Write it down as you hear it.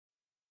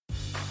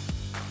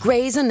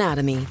Grey's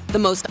Anatomy, the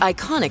most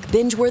iconic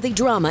binge-worthy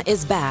drama,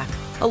 is back,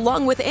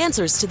 along with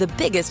answers to the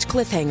biggest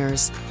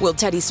cliffhangers. Will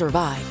Teddy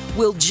survive?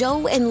 Will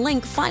Joe and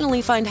Link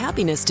finally find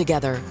happiness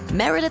together?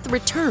 Meredith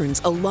returns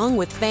along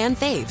with fan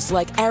faves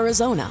like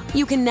Arizona.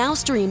 You can now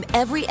stream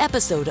every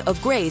episode of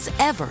Grey's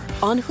ever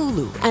on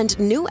Hulu, and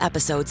new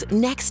episodes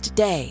next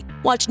day.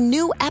 Watch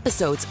new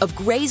episodes of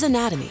Grey's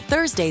Anatomy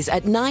Thursdays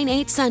at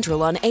 9/8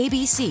 Central on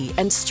ABC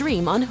and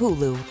stream on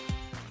Hulu.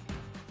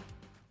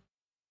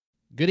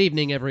 Good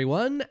evening,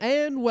 everyone,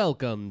 and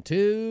welcome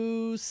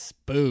to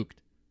Spooked.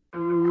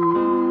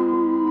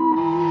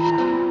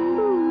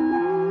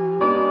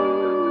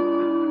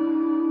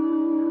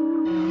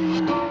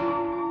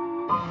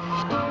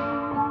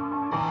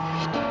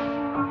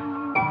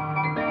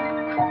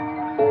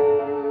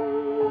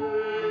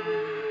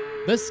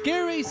 The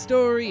Scary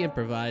Story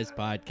Improvised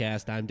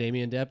Podcast. I'm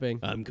Damian Depping.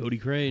 I'm Cody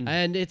Crane.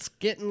 And it's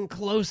getting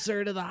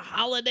closer to the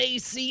holiday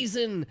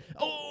season.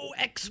 Oh,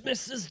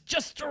 Xmas is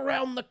just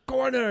around the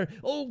corner.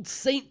 Old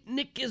Saint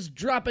Nick is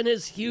dropping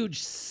his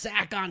huge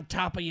sack on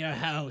top of your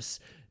house.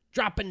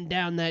 Dropping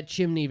down that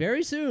chimney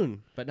very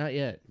soon, but not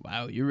yet.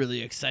 Wow, you're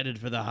really excited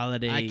for the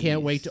holidays. I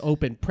can't wait to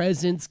open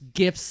presents,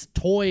 gifts,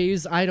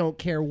 toys. I don't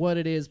care what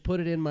it is.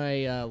 Put it in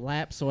my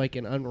lap so I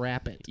can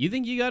unwrap it. You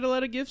think you got a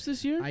lot of gifts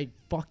this year? I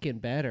fucking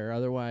better.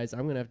 Otherwise,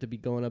 I'm going to have to be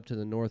going up to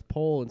the North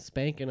Pole and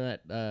spanking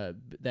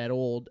that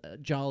old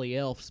Jolly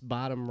Elf's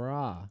bottom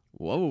raw.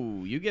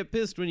 Whoa, you get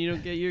pissed when you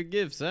don't get your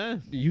gifts, huh?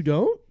 You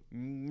don't?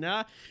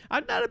 Nah,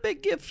 I'm not a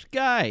big gift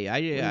guy.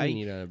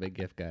 You're not a big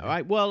gift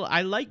guy. Well,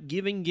 I like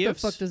giving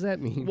gifts. What the fuck does that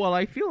mean? Well,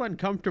 I feel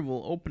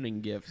uncomfortable opening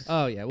gifts.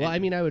 Oh, yeah. Well, I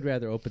mean, I would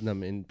rather open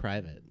them in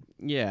private.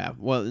 Yeah,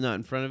 well, not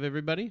in front of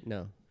everybody?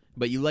 No.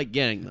 But you like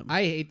getting them.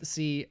 I hate to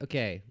see,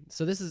 okay,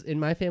 so this is, in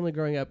my family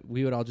growing up,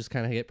 we would all just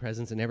kind of get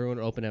presents and everyone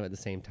would open them at the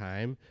same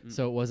time.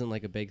 So it wasn't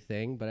like a big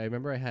thing. But I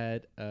remember I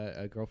had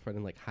a girlfriend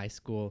in like high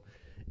school,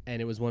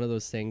 and it was one of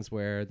those things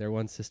where their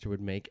one sister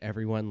would make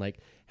everyone like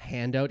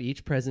hand out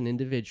each present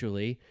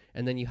individually,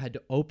 and then you had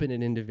to open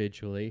it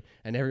individually,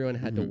 and everyone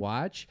had to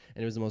watch,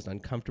 and it was the most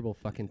uncomfortable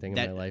fucking thing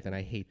in my life, and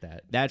I hate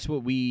that. That's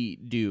what we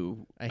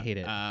do. I hate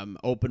it.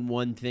 Open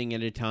one thing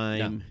at a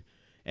time. No.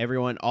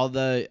 Everyone, all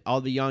the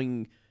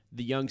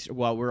youngsters,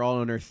 well, we're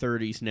all in our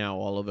 30s now,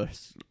 all of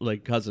us,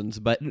 like cousins,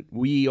 but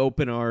we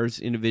open ours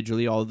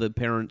individually. All the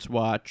parents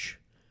watch,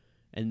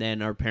 and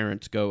then our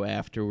parents go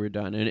after we're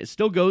done. And it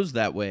still goes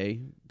that way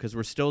because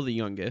we're still the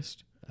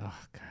youngest. Oh,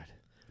 God.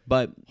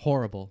 But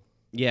horrible.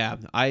 Yeah,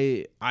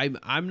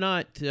 I'm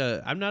not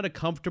a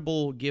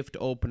comfortable gift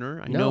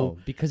opener. I know. No,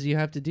 because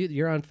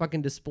you're on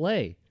fucking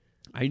display.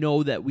 I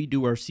know that we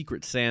do our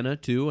Secret Santa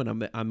too,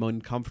 and I'm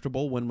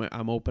uncomfortable when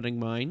I'm opening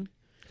mine.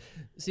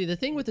 See, the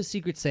thing with the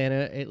Secret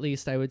Santa, at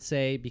least I would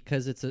say,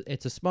 because it's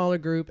a smaller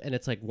group and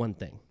it's like one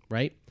thing,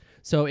 right?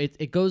 So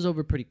it goes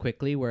over pretty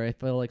quickly, where I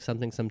feel like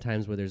something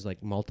sometimes where there's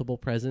like multiple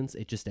presents,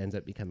 it just ends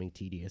up becoming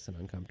tedious and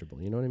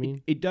uncomfortable. You know what I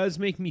mean? It does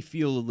make me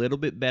feel a little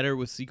bit better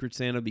with Secret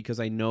Santa because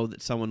I know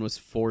that someone was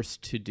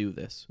forced to do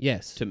this.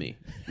 Yes. To me.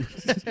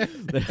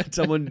 That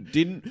someone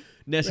didn't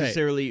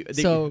necessarily... Right.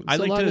 I so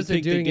like long to as they're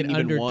think doing they it didn't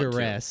even under want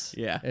duress,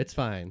 to. Yeah. It's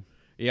fine.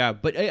 Yeah,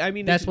 but I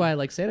mean... That's why I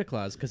like Santa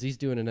Claus, because he's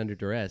doing it under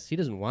duress. He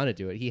doesn't want to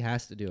do it. He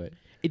has to do it.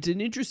 It's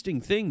an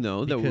interesting thing,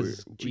 though.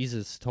 Because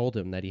Jesus told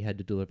him that he had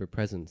to deliver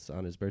presents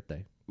on his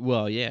birthday.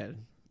 Well, yeah.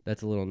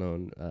 That's a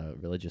little-known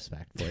religious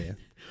fact for you.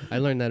 I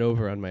learned that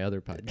over on my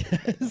other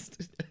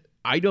podcast.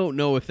 I don't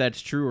know if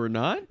that's true or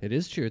not. It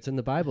is true. It's in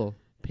the Bible.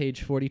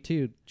 Page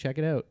 42. Check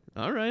it out.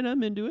 All right,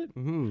 I'm into it.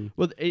 Mm-hmm.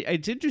 Well,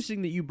 it's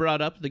interesting that you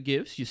brought up the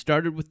gifts. You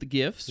started with the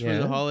gifts for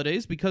the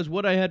holidays because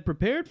what I had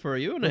prepared for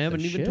you, and I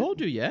haven't even told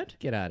you yet.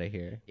 Get out of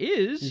here.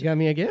 Is you got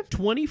me a gift?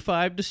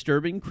 25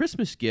 disturbing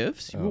Christmas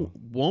gifts you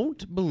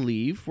won't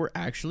believe were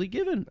actually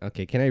given.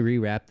 Okay, can I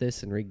rewrap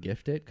this and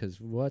re-gift it?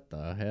 Because what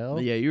the hell?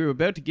 Yeah, you were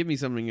about to give me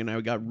something, and I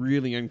got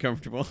really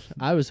uncomfortable.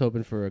 I was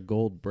hoping for a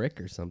gold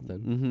brick or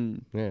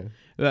something. Mm-hmm.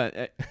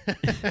 Yeah.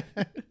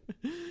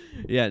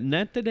 Yeah,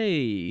 not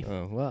today.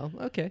 Oh, well,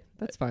 okay.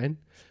 That's fine.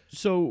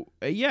 So,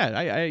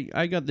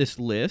 I got this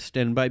list,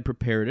 and by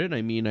prepared it,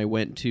 I mean I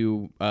went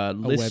to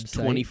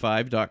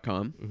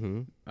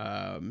list25.com,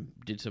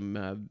 did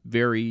some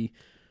very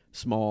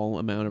small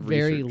amount of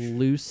research. Very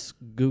loose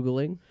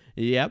Googling.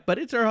 Yeah, but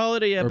it's our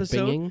holiday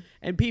episode, binging.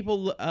 And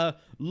people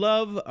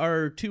love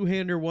our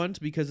two-hander ones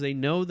because they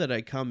know that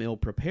I come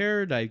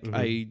ill-prepared.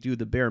 I do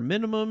the bare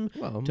minimum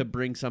to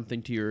bring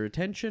something to your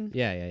attention.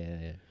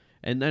 Yeah.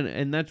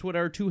 And that's what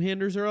our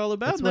two-handers are all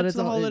about. That's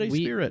the holiday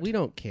spirit. We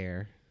don't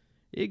care.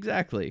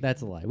 Exactly.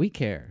 That's a lie. We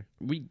care.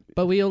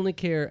 But we only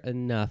care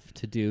enough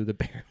to do the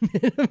bare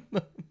minimum.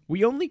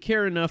 We only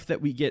care enough that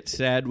we get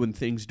sad when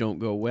things don't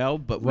go well,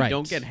 but we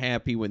don't get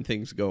happy when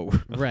things go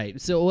well. Right.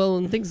 So,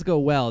 when things go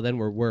well, then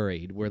we're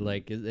worried. We're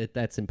like,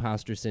 that's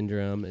imposter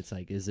syndrome. It's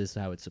like, is this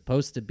how it's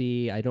supposed to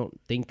be? I don't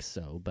think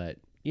so. But,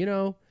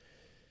 who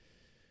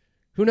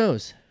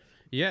knows?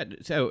 Yeah,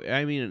 so,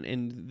 I mean,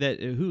 and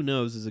that who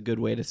knows is a good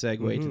way to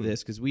segue to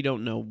this, because we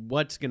don't know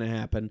what's going to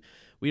happen.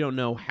 We don't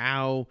know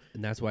how,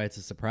 And that's why it's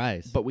a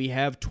surprise. but we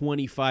have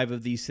 25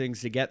 of these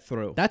things to get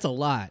through. That's a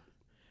lot.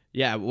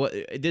 Yeah,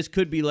 this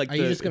could be like Are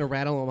you just going to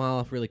rattle them all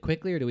off really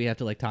quickly, or do we have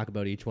to like talk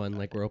about each one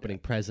like we're opening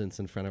presents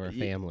in front of our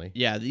family?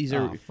 Yeah, these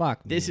are... Oh, fuck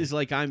This me. is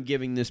like I'm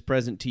giving this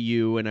present to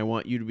you, and I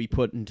want you to be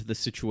put into the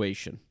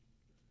situation.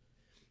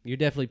 You're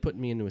definitely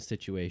putting me into a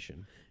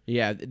situation.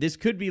 Yeah, this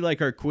could be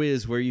like our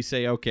quiz where you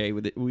say, okay,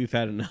 we've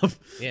had enough.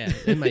 Yeah,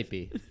 it might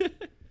be.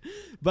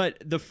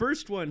 But the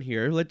first one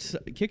here, let's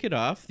kick it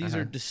off. These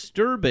are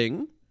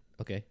disturbing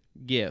Okay.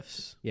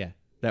 gifts Yeah.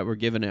 that were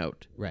given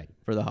out Right.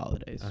 for the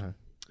holidays. Uh-huh.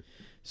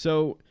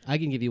 So, I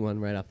can give you one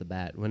right off the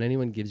bat. When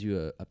anyone gives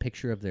you a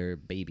picture of their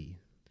baby,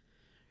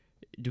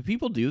 do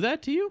people do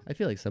that to you? I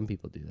feel like some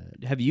people do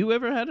that. Have you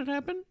ever had it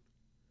happen?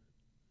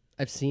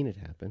 I've seen it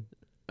happen.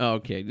 Oh,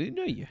 okay.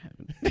 No, you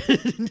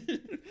haven't.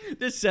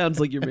 This sounds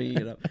like you're making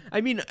it up.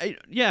 I mean,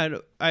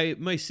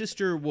 my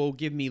sister will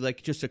give me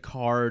like just a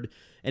card,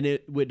 and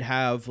it would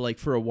have like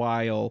for a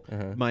while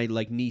my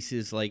like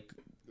niece's like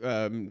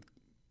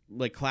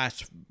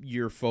class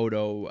year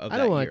photo of I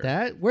don't want year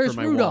that. Where's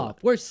for my Rudolph? wallet.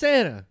 Where's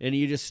Santa? And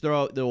you just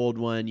throw out the old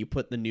one, you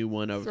put the new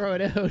one over. Throw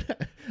it out.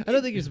 I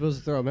don't think you're supposed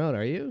to throw them out,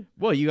 are you?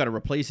 Well, you got to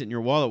replace it in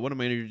your wallet. What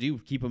am I going to do?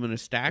 Keep them in a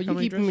stack? You on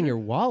my keep them in dresser? your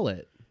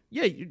wallet.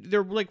 Yeah,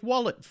 they're like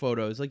wallet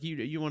photos. Like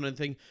you want to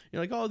think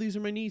you're like, oh, these are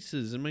my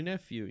nieces and my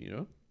nephew, you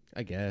know.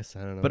 I guess.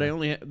 I don't know. But I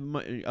only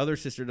my other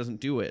sister doesn't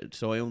do it,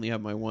 so I only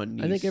have my one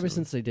niece. I think ever so-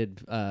 since they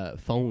did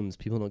phones,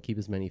 people don't keep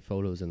as many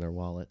photos in their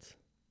wallets.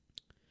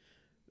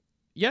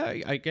 Yeah,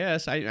 I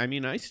guess. I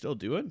mean, I still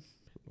do it.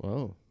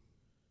 Whoa.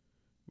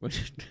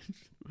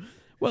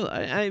 Well,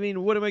 I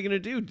mean, what am I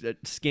going to do?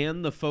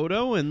 Scan the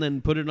photo and then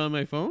put it on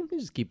my phone? You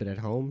just keep it at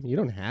home. You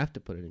don't have to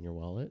put it in your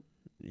wallet,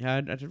 Yeah,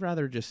 I'd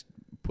rather just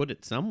put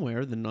it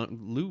somewhere than not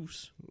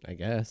loose. I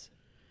guess.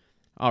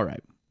 All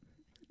right.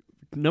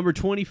 Number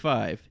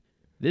 25.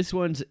 This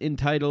one's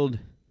entitled...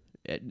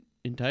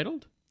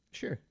 entitled?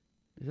 Sure.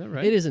 Is that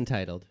right? It is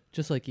entitled,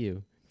 just like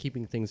you,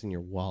 keeping things in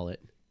your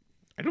wallet.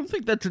 I don't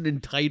think that's an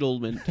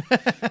entitlement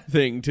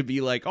thing to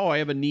be like, oh, I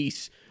have a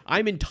niece.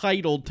 I'm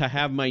entitled to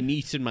have my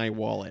niece in my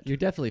wallet. You're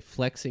definitely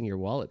flexing your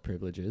wallet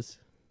privileges.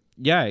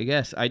 Yeah, I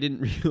guess. I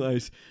didn't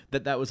realize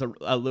that was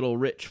a little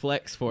rich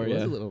flex for It you.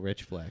 was a little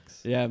rich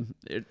flex. Yeah.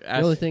 The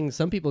only thing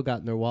some people got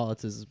in their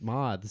wallets is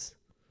moths.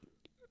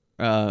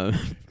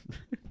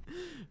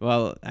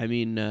 Well, I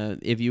mean,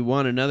 if you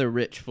want another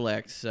rich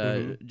flex,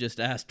 just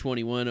ask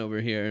 21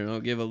 over here, and I'll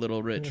give a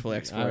little rich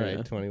flex for All you.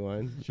 right,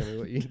 21. Show me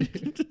what you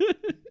do.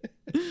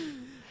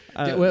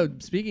 Well,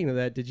 speaking of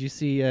that, did you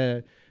see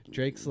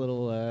Drake's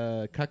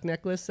little cuck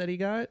necklace that he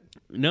got?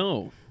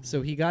 No.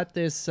 So he got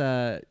this.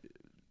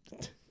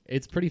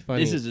 It's pretty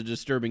funny. This is a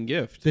disturbing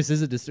gift. This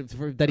is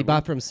that he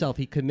bought for himself.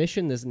 He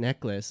commissioned this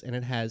necklace, and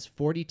it has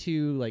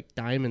 42 like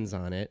diamonds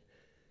on it.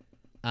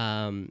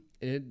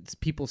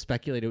 People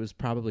speculate it was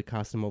probably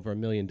cost him over $1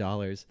 million.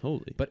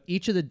 Holy. But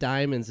each of the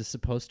diamonds is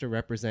supposed to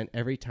represent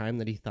every time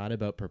that he thought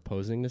about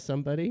proposing to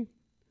somebody.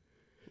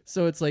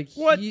 So it's like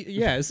What?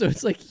 So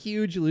it's like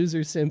huge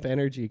loser simp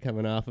energy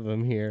coming off of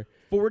him here.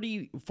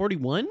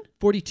 41?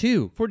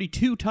 42.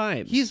 42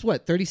 times. He's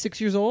what,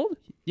 36 years old?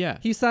 yeah.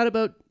 He's thought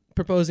about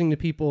proposing to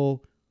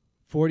people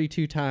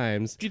 42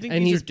 times. Do you think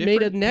and these he's are made a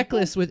different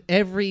necklace with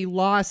every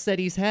loss that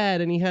he's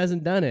had, and he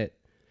hasn't done it.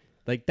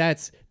 Like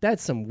that's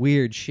some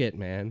weird shit,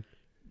 man.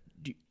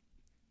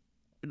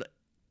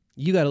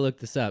 You got to look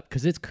this up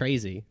because it's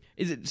crazy.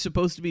 Is it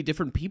supposed to be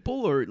different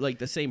people or like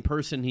the same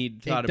person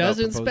he'd thought It about?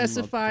 doesn't proposing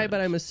specify, multiple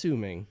but I'm times?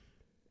 assuming.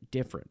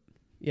 different.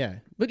 Yeah,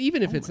 but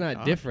even if it's my not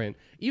God. different,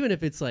 even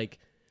if it's like,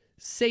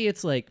 say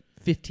it's like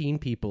 15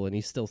 people, and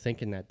he's still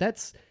thinking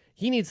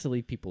he needs to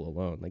leave people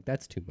alone. Like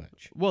that's too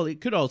much. Well, it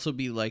could also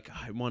be like,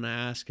 I want to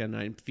ask and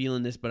I'm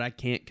feeling this, but I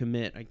can't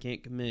commit. I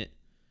can't commit.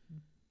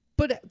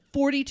 But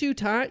 42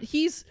 times,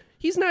 he's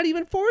not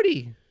even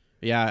 40.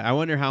 Yeah, I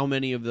wonder how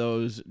many of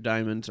those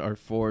diamonds are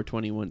for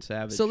 21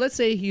 Savage. So let's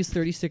say he's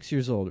 36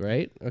 years old,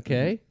 right?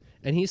 Okay.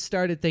 Mm-hmm. And he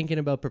started thinking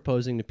about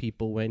proposing to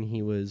people when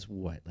he was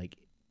what, like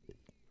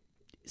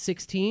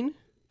 16?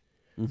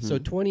 Mm-hmm. So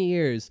 20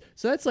 years.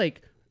 So that's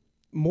like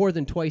more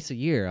than twice a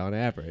year on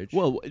average.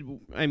 Well,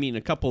 I mean,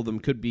 a couple of them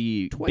could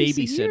be Twice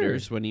a year.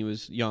 babysitters when he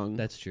was young.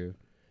 That's true.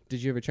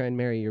 Did you ever try and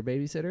marry your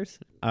babysitters?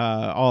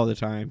 All the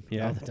time.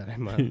 Yeah. All the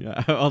time.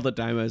 Yeah, all the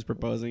time I was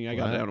proposing. I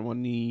got Wow. down on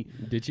one knee.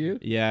 Did you?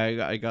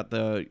 Yeah, I got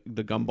the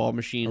gumball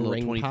machine, A little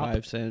ring 25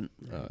 pop? cent.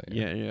 Oh,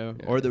 Yeah.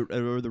 Or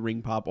the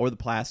ring pop, or the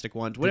plastic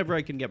ones, whatever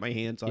I can get my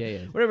hands on. Yeah,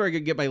 yeah. Whatever I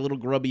could get my little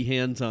grubby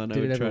hands on. I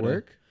Did would it try ever to-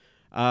 work?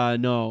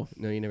 No,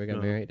 No, you never got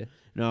No. married.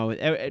 no,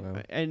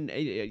 Wow. and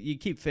you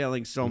keep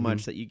failing so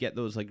much that you get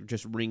those like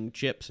just ring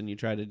chips, and you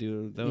try to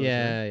do those.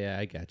 Yeah,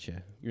 I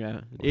gotcha.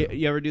 yeah.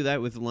 You ever do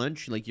that with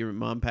lunch? Like your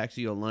mom packs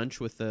you a lunch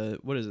with the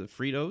what is it?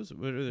 Fritos?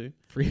 What are they?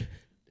 Free.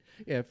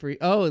 Yeah, free.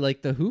 Oh,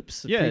 like the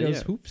hoops?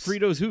 Fritos hoops?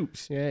 Fritos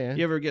hoops. Yeah.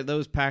 You ever get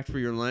those packed for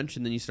your lunch,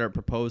 and then you start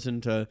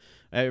proposing to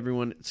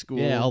everyone at school?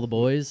 Yeah, all the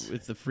boys.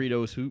 with the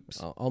Fritos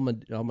hoops. All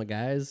my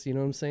guys, you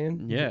know what I'm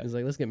saying? Yeah. He's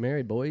like, let's get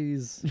married,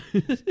 boys.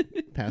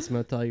 Pass them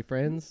out to all your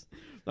friends.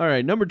 All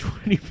right, number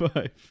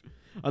 25.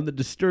 on the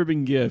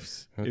disturbing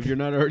gifts, if you're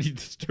not already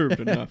disturbed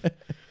enough.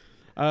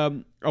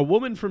 A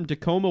woman from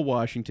Tacoma,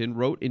 Washington,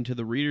 wrote into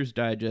the Reader's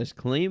Digest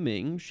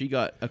claiming she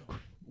got a...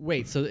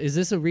 Wait, so is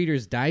this a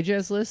Reader's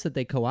Digest list that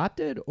they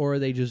co-opted, or are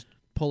they just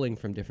pulling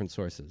from different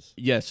sources?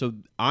 Yeah, so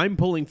I'm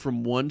pulling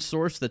from one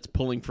source that's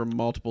pulling from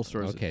multiple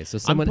sources. Okay, so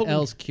someone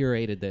else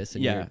curated this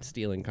and you're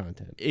stealing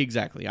content.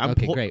 Exactly.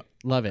 Okay, great.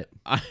 Love it.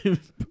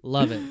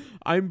 Love it.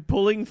 I'm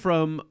pulling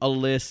from a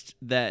list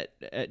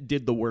that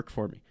did the work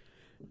for me.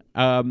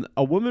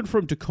 A woman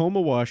from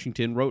Tacoma,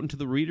 Washington, wrote into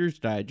the Reader's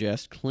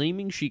Digest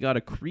claiming she got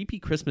a creepy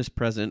Christmas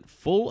present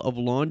full of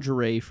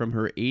lingerie from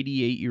her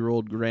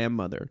 88-year-old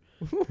grandmother.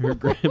 Her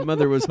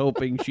grandmother was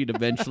hoping she'd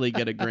eventually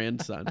get a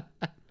grandson.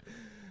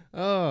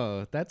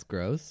 Oh, that's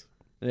gross.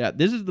 Yeah,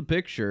 this is the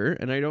picture,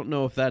 and I don't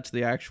know if that's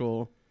the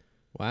actual...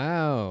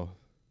 Wow.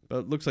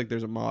 But it looks like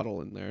there's a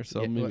model in there, so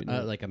maybe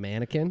not. like a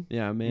mannequin?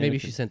 Yeah, a mannequin. Maybe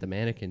she sent the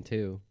mannequin,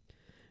 too.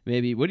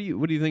 Maybe. What do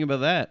you think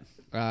about that?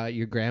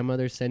 Your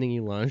grandmother sending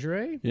you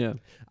lingerie? Yeah,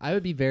 I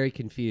would be very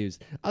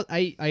confused.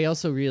 I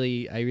also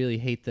really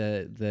hate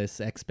this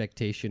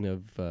expectation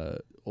of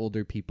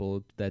older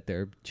people that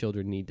their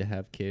children need to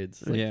have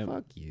kids. Like, yeah.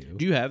 Fuck you.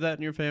 Do you have that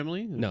in your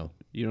family? No.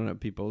 You don't have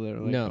people that are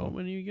like, No. oh,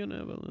 when are you gonna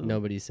have a little...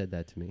 Nobody said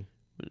that to me.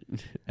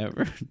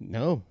 Ever?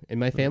 No. In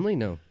my family,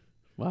 no.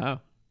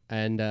 Wow.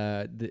 And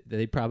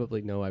they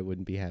probably know I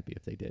wouldn't be happy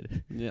if they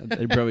did. Yeah,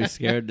 they're probably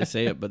scared to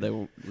say it, but they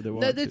won't.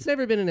 It's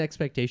never been an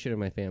expectation of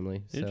my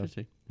family. So.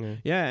 Interesting. Yeah.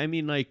 Yeah, I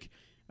mean, like,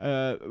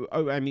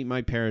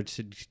 my parents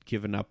had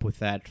given up with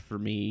that for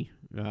me.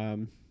 Yeah,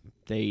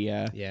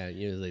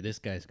 usually this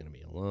guy's gonna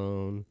be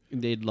alone.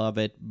 They'd love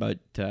it, but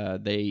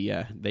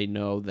they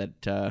know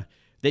that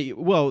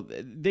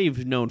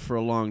they've known for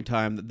a long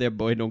time that their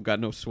boy don't got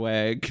no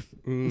swag.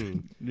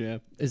 Mm. Yeah.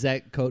 Is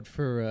that code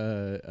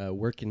for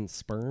working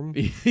sperm?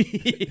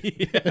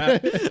 Yeah.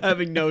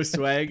 Having no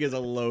swag is a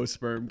low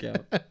sperm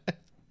count.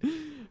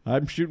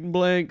 I'm shooting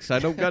blanks. I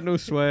don't got no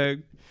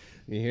swag.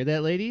 You hear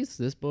that, ladies?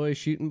 This boy's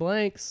shooting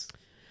blanks.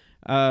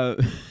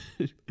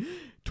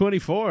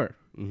 24.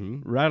 Mm-hmm.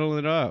 Rattling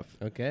it off.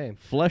 Okay.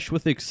 Flush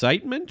with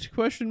excitement?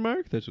 Question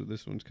mark. That's what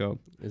this one's called.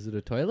 Is it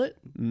a toilet?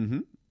 Mm-hmm.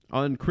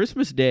 On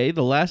Christmas Day,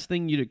 the last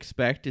thing you'd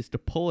expect is to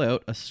pull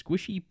out a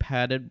squishy,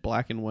 padded,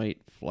 black and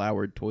white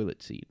flowered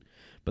toilet seat.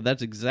 But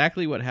that's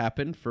exactly what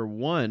happened for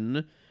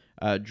one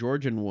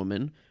Georgian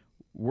woman.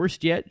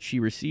 Worst yet, she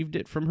received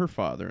it from her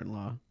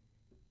father-in-law.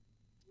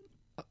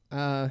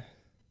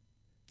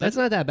 That's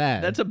not that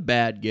bad. That's a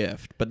bad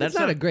gift, but that's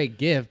not a great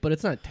gift, but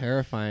it's not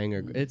terrifying.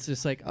 Or it's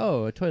just like,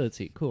 oh, a toilet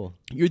seat, cool.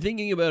 You're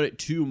thinking about it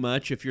too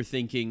much if you're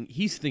thinking,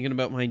 he's thinking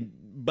about my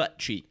butt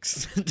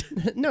cheeks.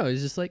 No,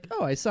 it's just like,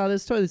 oh, I saw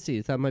this toilet seat.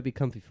 I thought it might be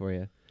comfy for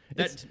you.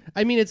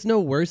 It's no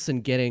worse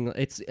than getting,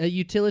 it's a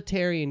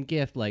utilitarian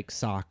gift like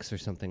socks or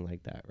something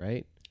like that,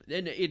 right?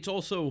 And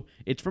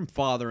it's from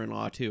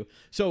father-in-law too.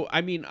 So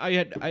I mean, I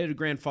had a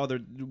grandfather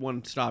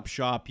one-stop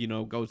shop.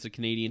 Goes to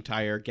Canadian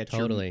Tire, get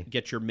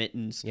your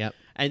mittens. Yep.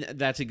 And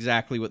that's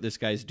exactly what this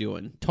guy's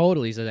doing.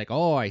 Totally. So like,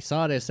 oh, I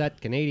saw this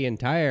at Canadian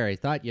Tire. I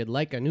thought you'd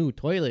like a new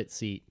toilet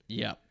seat.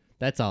 Yep.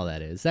 That's all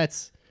that is.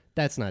 That's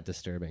not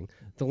disturbing.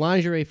 The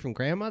lingerie from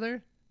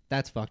grandmother,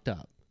 that's fucked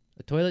up.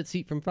 A toilet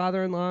seat from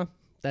father-in-law,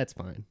 that's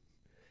fine.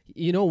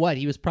 You know what?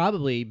 He was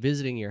probably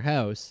visiting your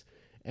house.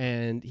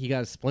 And he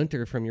got a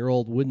splinter from your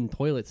old wooden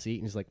toilet seat,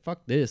 and he's like,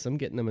 "Fuck this! I'm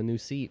getting them a new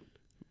seat."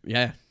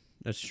 Yeah,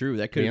 that's true.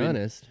 That could be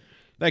honest.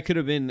 That could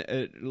have been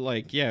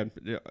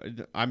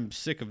I'm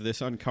sick of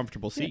this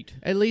uncomfortable seat.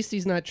 At least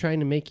he's not trying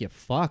to make you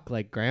fuck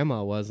like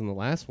Grandma was in the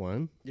last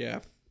one.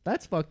 Yeah,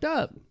 that's fucked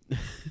up.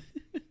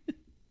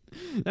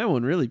 That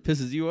one really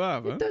pisses you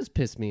off. It does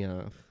piss me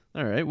off.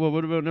 All right. Well,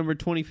 what about number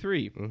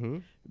 23? Mm-hmm.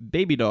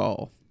 Baby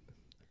doll.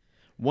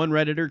 One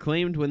Redditor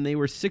claimed when they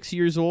were 6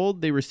 years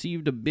old, they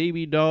received a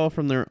baby doll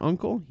from their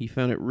uncle. He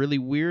found it really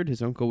weird.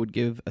 His uncle would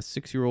give a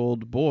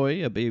 6-year-old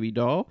boy a baby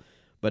doll,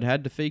 but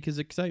had to fake his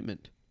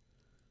excitement.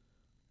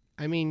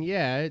 I mean,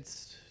 yeah,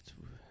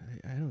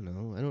 I don't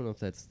know. I don't know if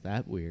that's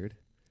that weird.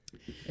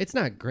 It's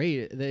not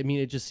great. I mean,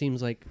 it just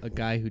seems like a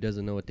guy who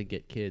doesn't know what to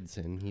get kids,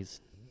 and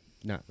he's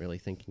not really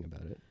thinking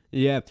about it.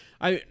 Yeah.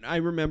 I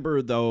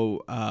remember,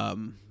 though,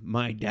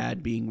 my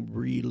dad being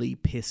really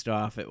pissed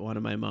off at one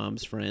of my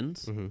mom's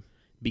friends. Mm-hmm.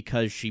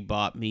 Because she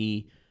bought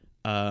me,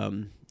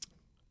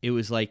 it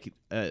was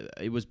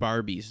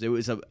Barbies. It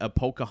was a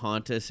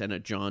Pocahontas and a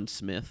John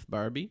Smith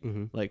Barbie,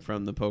 like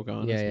from the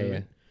Pocahontas movie.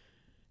 Yeah.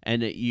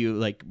 And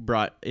it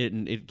brought it,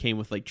 and it came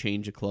with like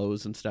change of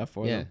clothes and stuff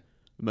for them.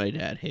 My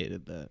dad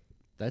hated that.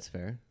 That's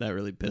fair. That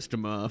really pissed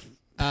him off.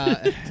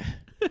 I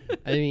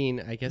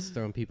mean, I guess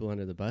throwing people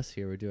under the bus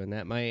here, we're doing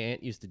that. My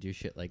aunt used to do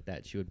shit like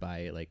that. She would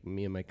buy like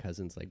me and my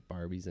cousins like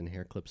Barbies and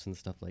hair clips and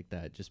stuff like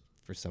that, just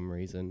for some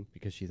reason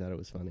because she thought it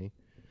was funny.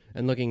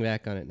 And looking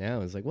back on it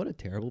now, it's like, what a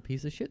terrible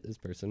piece of shit this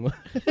person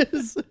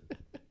was.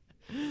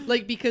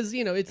 Like, because,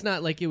 it's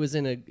not like it was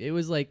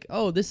like,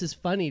 oh, this is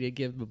funny to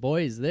give the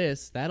boys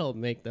this. That'll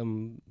make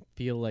them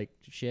feel like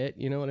shit.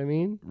 You know what I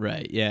mean?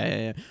 Right.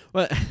 Yeah.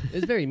 Well,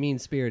 It's very mean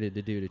spirited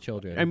to do to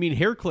children. I mean,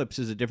 hair clips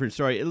is a different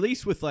story. At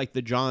least with like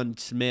the John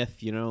Smith,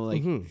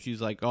 like Mhm.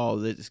 she's like, oh,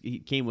 he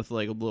came with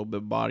like a little bit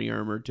of body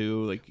armor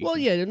too. Like, well,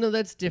 yeah, no,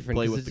 that's different.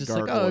 play 'Cause with it's the just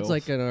like, oh, it's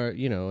like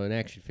gargoyles. an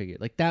action figure.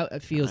 Like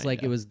that feels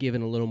like yeah. it was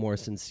given a little more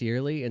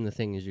sincerely. And the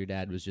thing is, your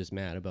dad was just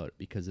mad about it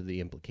because of the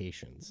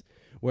implications.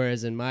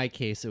 Whereas in my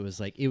case, it was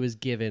like it was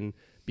given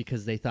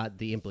because they thought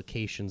the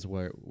implications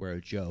were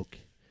a joke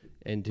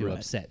and to Right.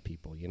 upset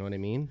people. You know what I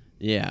mean?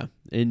 Yeah.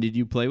 And did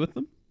you play with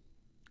them?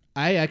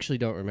 I actually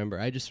don't remember.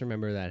 I just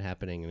remember that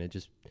happening and it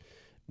just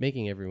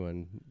making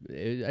everyone.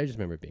 I just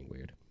remember it being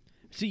weird.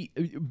 See,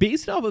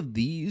 based off of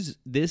this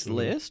Mm-hmm.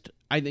 list,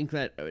 I think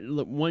that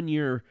one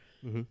year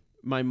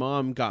my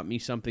mom got me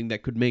something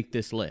that could make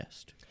this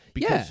list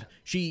because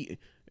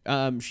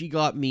Yeah. she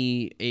got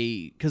me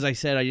because I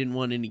said I didn't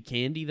want any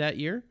candy that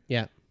year,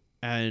 Yeah.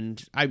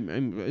 and I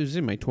was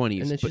in my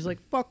 20s, And then but- she's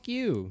like, "Fuck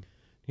you.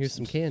 Here's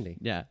some candy."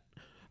 yeah.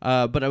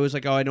 But I was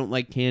like, oh, I don't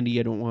like candy.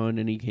 I don't want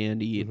any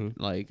candy.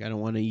 Like, I don't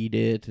want to eat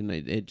it, and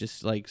it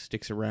just like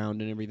sticks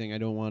around and everything. I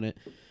don't want it.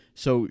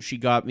 So she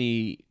got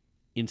me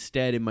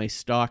instead in my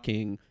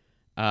stocking.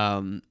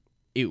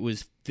 It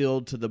was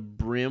filled to the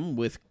brim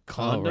with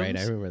condoms. Oh, right.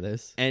 I remember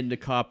this. And a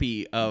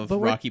copy of But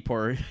Rocky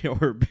Horror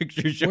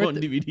Picture Show weren't on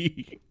the-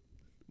 DVD.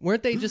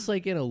 Weren't they just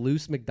like in a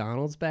loose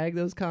McDonald's bag,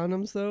 those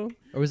condoms, though?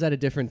 Or was that a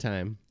different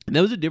time? And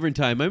that was a different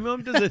time. My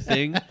mom does a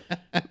thing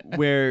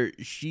where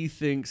she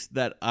thinks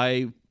that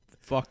I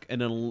fuck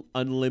an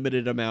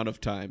unlimited amount of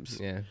times.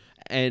 Yeah.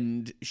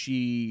 And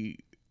she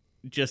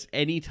just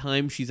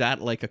anytime she's at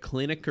like a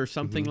clinic or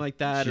something like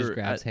that, She just or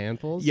grabs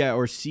handfuls? yeah,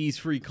 or sees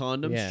free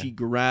condoms, Yeah. she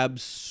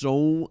grabs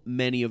so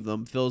many of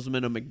them, fills them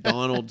in a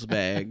McDonald's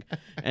bag,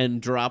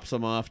 and drops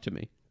them off to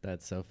me.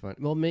 That's so fun.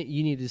 Well,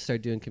 you need to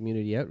start doing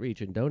community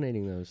outreach and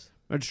donating those.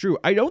 That's true.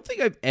 I don't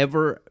think I've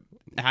ever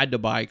had to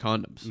buy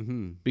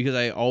condoms because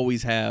I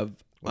always have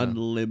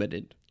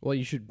unlimited. Well,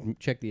 you should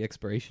check the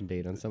expiration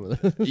date on some of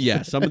those.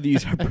 Yeah, some of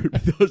these are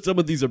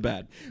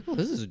bad. Well,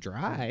 this is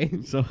dry.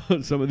 So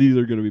some of these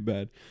are going to be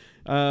bad.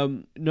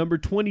 Number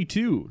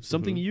 22,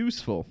 something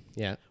useful.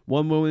 Yeah.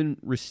 One woman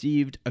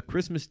received a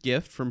Christmas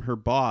gift from her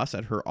boss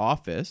at her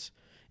office.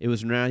 It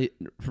was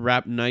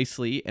wrapped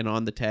nicely, and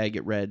on the tag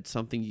it read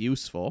something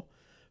useful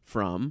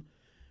from.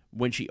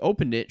 When she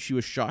opened it, she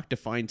was shocked to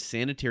find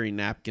sanitary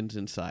napkins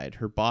inside.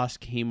 Her boss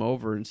came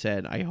over and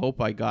said, "I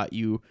hope I got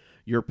you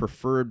your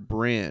preferred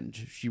brand."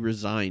 She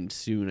resigned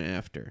soon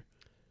after.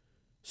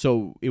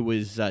 So it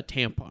was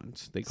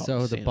tampons. They call So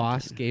it the sanitary.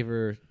 boss gave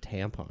her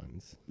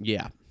tampons,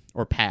 Yeah.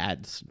 Or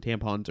pads.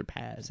 Tampons or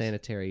pads.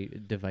 sanitary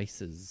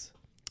devices.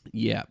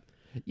 Yeah.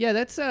 Yeah,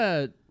 that's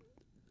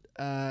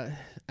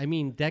I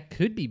mean, that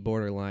could be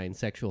borderline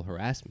sexual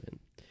harassment.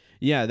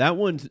 Yeah, that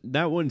one's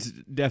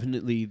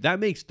definitely, that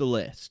makes the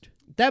list.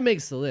 That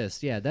makes the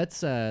list. Yeah,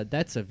 that's a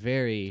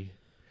very,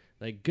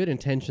 like, good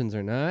intentions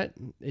or not,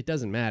 it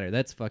doesn't matter.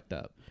 That's fucked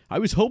up. I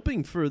was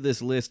hoping for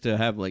this list to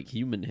have like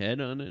human head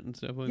on it and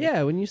stuff like that.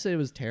 Yeah, when you said it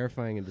was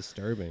terrifying and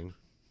disturbing,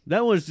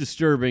 That one's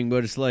disturbing,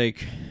 but it's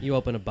like, you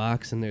open a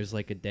box and there's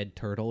like a dead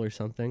turtle or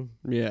something.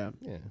 yeah,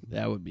 Yeah.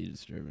 that would be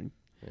disturbing.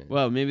 Yeah.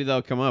 Well, maybe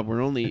they'll come up.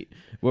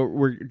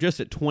 We're just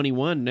at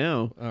 21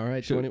 now. All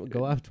right, So- 20,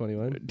 go off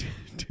 21.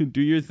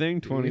 Do your thing,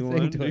 Do your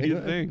 21. thing, Do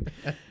your 21. thing.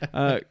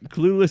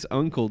 Clueless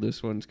Uncle,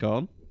 this one's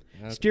called.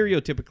 Okay.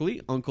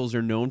 Stereotypically, uncles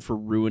are known for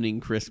ruining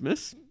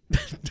Christmas.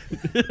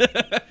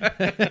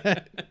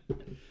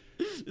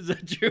 Is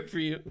that true for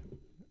you?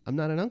 I'm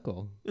not an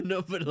uncle.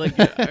 No, but like,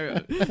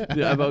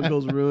 have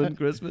uncles ruined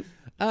Christmas?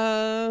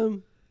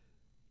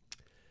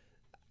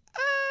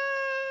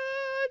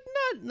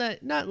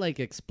 Not like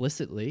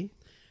explicitly.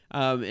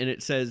 And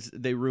it says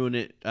they ruin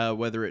it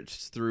whether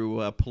it's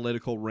through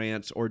political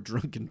rants or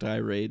drunken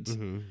tirades.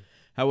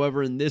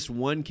 However, in this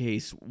one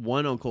case,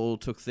 one uncle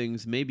took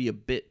things maybe a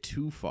bit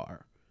too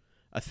far.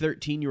 A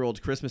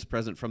 13-year-old Christmas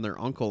present from their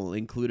uncle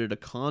included a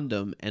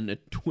condom and a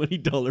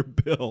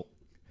 $20 bill.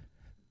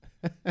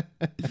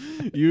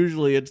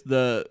 Usually it's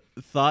the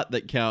thought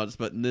that counts,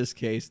 but in this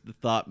case, the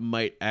thought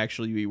might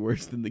actually be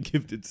worse than the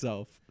gift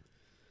itself.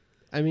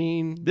 I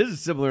mean, This is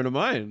similar to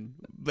mine,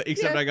 but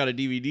except Yeah. I got a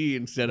DVD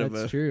instead of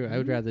that's a true. I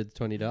would rather the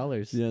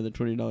 $20. yeah, the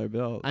 $20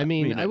 bill. I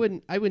mean, I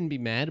wouldn't be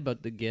mad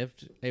about the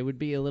gift. I would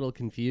be a little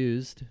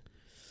confused.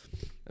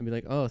 I'd be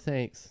like, "Oh,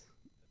 thanks.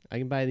 I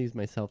can buy these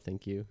myself,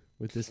 thank you."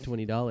 With this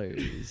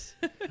 $20.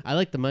 I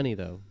like the money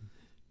though.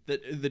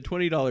 The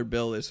 $20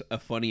 bill is a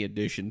funny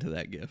addition to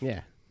that gift.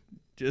 Yeah.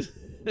 Just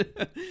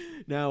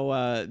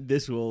now,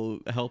 this will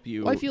help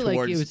you. Well, I feel like it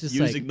towards was just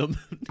using like- them.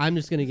 I'm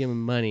just going to give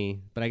him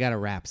money, but I got to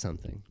wrap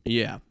something.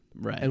 Yeah,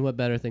 right. And what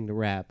better thing to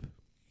wrap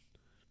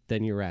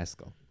than your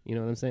rascal? You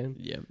know what I'm saying?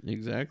 Yeah,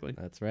 exactly.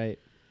 That's right.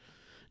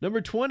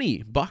 Number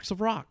 20, box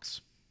of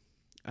rocks.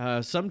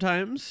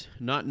 Sometimes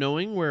not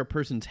knowing where a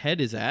person's head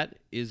is at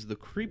is the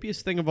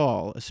creepiest thing of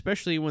all,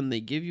 especially when they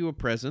give you a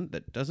present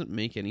that doesn't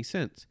make any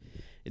sense.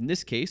 In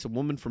this case, a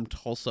woman from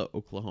Tulsa,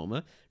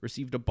 Oklahoma,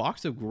 received a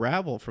box of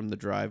gravel from the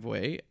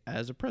driveway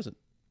as a present.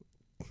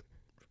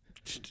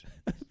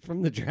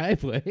 from the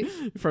driveway.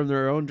 from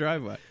their own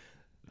driveway.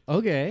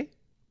 Okay.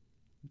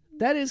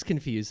 That is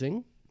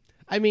confusing.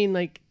 I mean,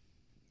 like,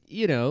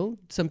 you know,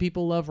 some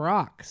people love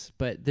rocks,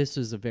 but this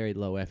was a very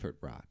low effort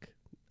rock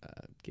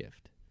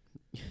gift.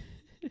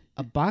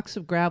 A box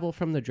of gravel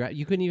from the drive.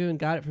 You couldn't even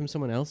got it from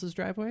someone else's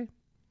driveway?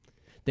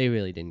 They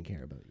really didn't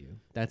care about you.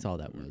 That's all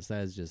that was.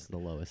 That was just the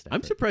lowest effort.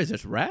 I'm surprised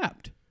it's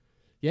wrapped.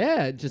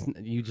 Yeah,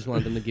 you just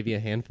wanted them to give you a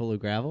handful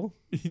of gravel?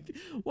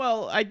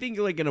 Well, I think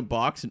like in a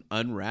box and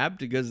unwrapped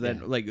because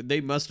then like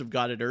they must have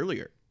got it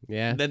earlier.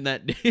 Yeah. Than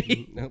that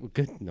day. No,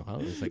 good. No,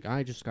 it's like,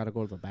 I just got to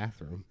go to the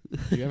bathroom.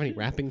 Do you have any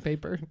wrapping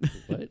paper?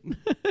 What?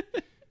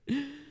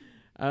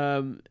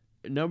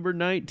 Number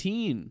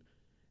 19.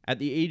 At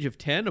the age of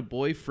 10, a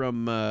boy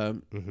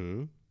from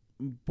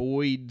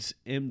Boyd's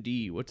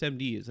MD. What's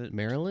MD? Is it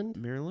Maryland?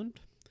 Maryland?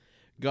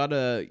 Got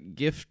a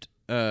gift,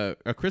 a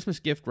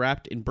Christmas gift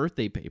wrapped in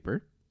birthday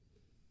paper.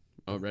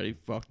 Already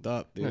fucked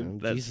up,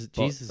 dude. No,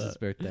 Jesus'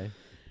 birthday.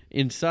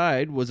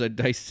 Inside was a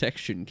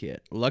dissection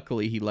kit.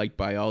 Luckily, he liked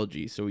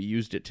biology, so he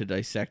used it to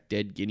dissect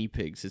dead guinea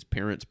pigs his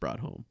parents brought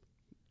home.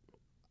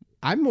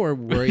 I'm more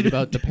worried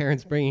about the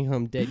parents bringing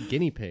home dead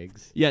guinea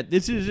pigs. Yeah,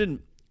 this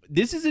isn't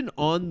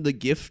on the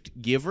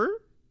gift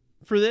giver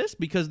for this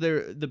because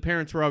the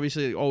parents were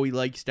obviously, oh, he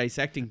likes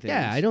dissecting things.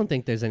 Yeah, I don't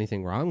think there's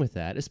anything wrong with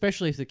that,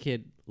 especially if the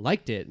kid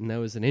liked it and that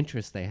was an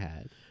interest they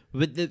had.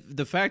 But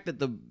the fact that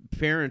the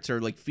parents are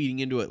like feeding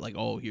into it, like,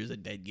 oh, here's a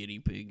dead guinea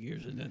pig,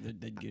 here's another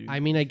dead guinea pig. I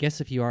mean, I guess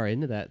if you are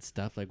into that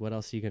stuff, like, what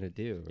else are you going to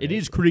do? Right? It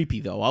is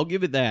creepy, though. I'll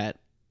give it that.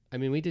 I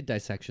mean, we did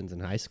dissections in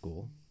high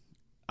school.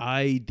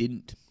 I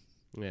didn't.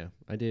 Yeah,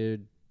 I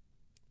did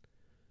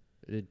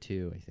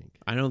too, I think.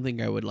 I don't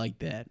think I would like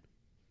that.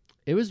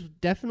 It was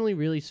definitely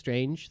really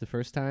strange the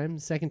first time.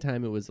 The second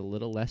time, it was a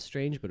little less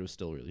strange, but it was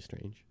still really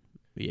strange.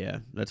 Yeah,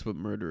 that's what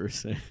murderers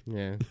say.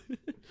 Yeah.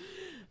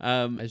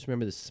 I just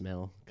remember the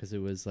smell because it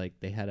was like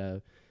they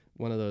had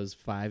one of those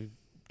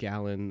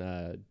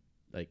 5-gallon,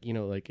 like, you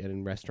know, like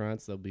in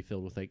restaurants, they'll be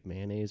filled with like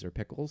mayonnaise or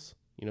pickles.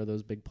 You know,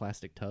 those big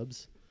plastic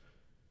tubs?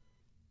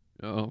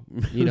 Oh.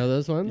 You know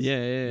those ones?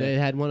 Yeah. They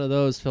had one of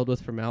those filled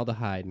with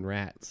formaldehyde and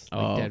rats,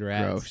 like dead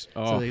rats. Gross.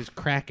 Oh. So they just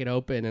crack it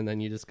open and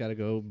then you just got to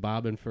go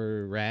bobbing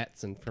for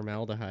rats and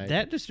formaldehyde.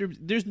 That disturbs.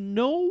 There's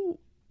no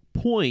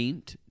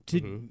point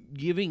to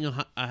giving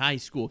a high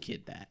school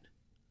kid that.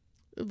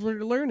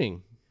 We're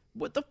learning.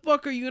 What the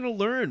fuck are you going to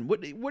learn?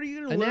 What are you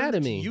going to learn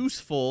that's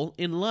useful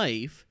in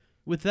life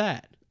with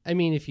that? I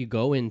mean, if you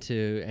go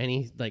into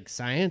any like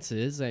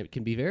sciences, it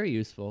can be very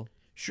useful.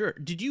 Sure.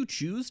 Did you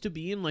choose to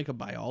be in like a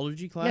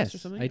biology class or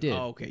something? I did.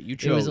 Oh, okay. You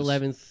chose. It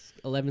was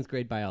 11th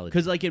grade biology.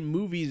 Because like in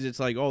movies, it's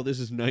like, oh,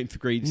 this is 9th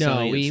grade no,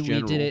 science. we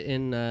general. did it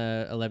in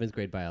 11th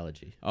grade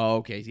biology. Oh,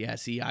 okay. Yeah.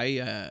 See,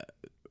 I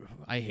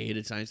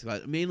hated science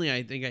class. Mainly,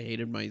 I think I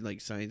hated my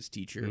like science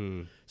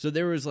teacher. So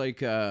there was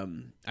like, I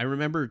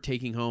remember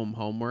taking home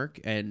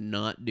homework and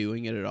not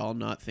doing it at all,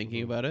 not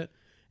thinking about it,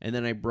 and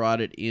then I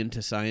brought it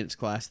into science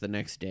class the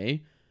next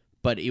day.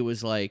 But it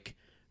was like,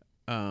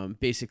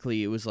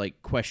 basically, it was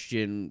like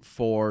question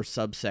 4,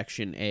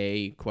 subsection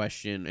A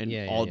question,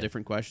 and all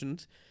different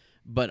questions.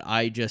 But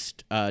I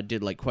just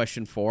did like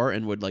question 4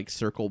 and would like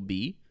circle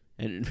B.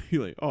 And it'd be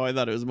like, oh, I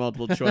thought it was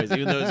multiple choice,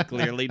 even though it was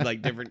clearly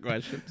like different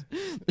questions.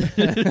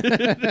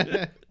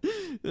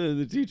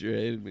 The teacher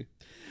hated me.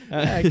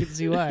 I can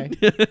see why.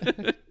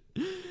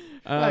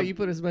 Wow, you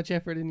put as much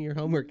effort into your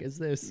homework as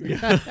this.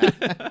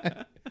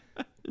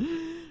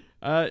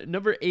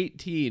 Number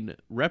 18,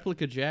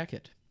 replica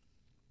jacket.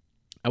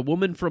 A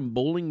woman from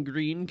Bowling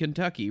Green,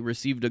 Kentucky,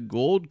 received a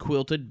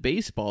gold-quilted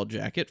baseball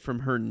jacket from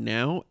her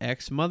now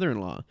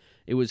ex-mother-in-law.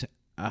 It was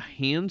a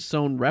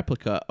hand-sewn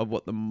replica of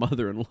what the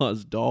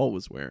mother-in-law's doll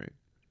was wearing.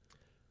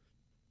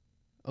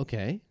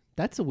 Okay,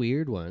 that's a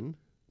weird one.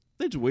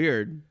 It's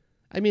weird.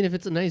 I mean, if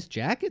it's a nice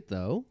jacket,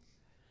 though.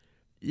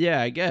 Yeah,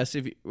 I guess.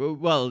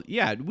 Well,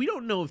 yeah, we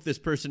don't know if this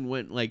person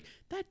went like,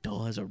 that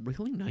doll has a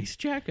really nice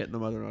jacket. And the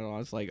mother-in-law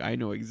was like, I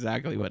know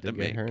exactly what to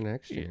make her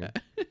next year.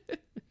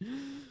 Yeah.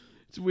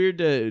 It's weird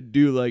to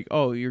do like,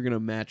 oh, you're going to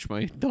match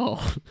my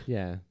doll.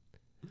 Yeah.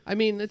 I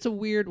mean, it's a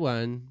weird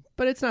one,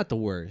 but it's not the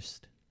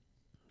worst.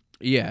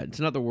 Yeah, it's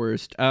not the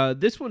worst.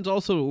 This one's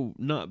also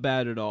not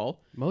bad at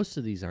all. Most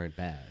of these aren't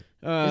bad.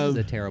 This is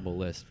a terrible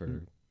list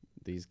for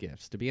these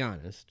gifts, to be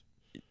honest.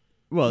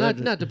 Well,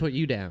 not to put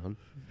you down,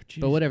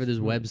 but whatever this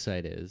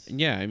website is.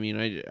 Yeah, I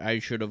mean, I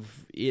should have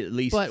at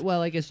least. But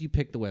well, I guess you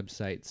picked the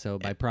website, so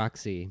by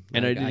proxy,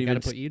 and I got to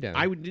put you down.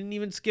 I didn't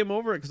even skim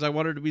over it because I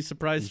wanted to be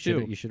surprised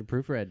too. You should have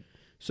proofread.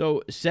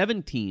 So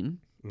 17,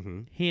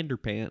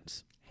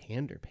 Handerpants.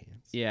 Handerpants.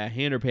 Yeah,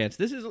 Handerpants.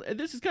 This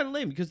is kind of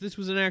lame because this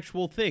was an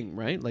actual thing,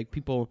 right? Like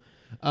people.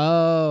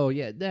 Oh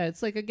yeah,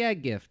 it's like a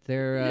gag gift.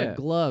 They're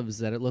gloves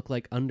that look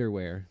like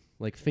underwear,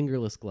 like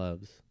fingerless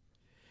gloves.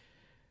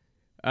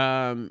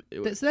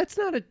 That's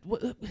not a.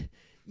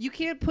 You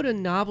can't put a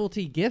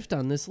novelty gift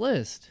on this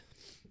list.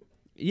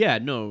 Yeah,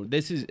 no.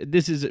 This is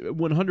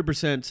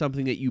 100%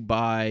 something that you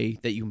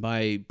can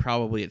buy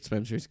probably at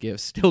Spencer's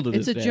Gifts still to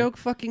this day. It's a joke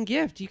fucking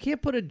gift. You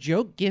can't put a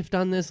joke gift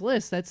on this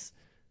list. That's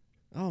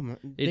Oh, my,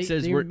 It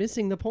says they're we're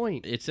missing the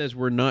point. It says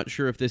we're not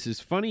sure if this is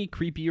funny,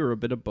 creepy, or a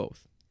bit of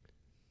both.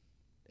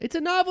 It's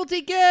a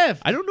novelty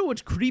gift. I don't know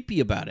what's creepy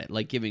about it,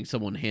 like giving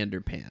someone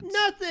Handerpans.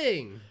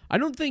 Nothing. I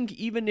don't think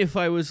even if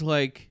I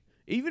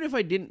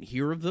didn't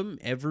hear of them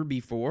ever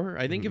before,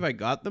 I think if I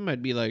got them,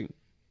 I'd be like,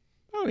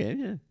 oh,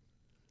 yeah.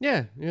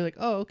 Yeah, you're like,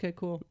 oh, okay,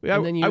 cool. I,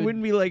 And then you I would,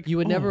 wouldn't be like, you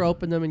would never "Oh."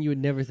 open them, and you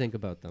would never think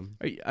about them.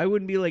 I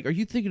wouldn't be like, are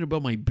you thinking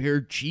about my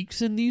bare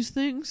cheeks in these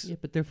things? Yeah,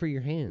 but they're for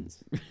your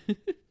hands.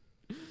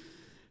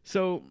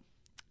 So,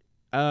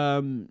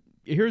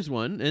 here's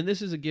one, and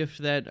this is a gift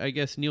that I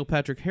guess Neil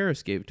Patrick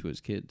Harris gave to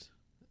his kids.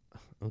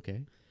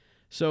 Okay.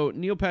 So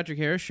Neil Patrick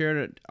Harris shared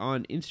it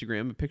on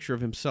Instagram, a picture of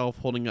himself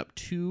holding up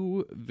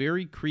 2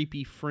 very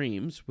creepy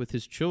frames with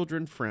his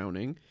children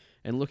frowning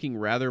and looking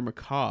rather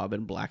macabre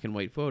in black and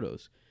white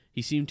photos.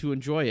 He seemed to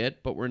enjoy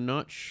it, but we're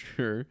not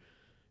sure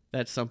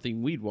that's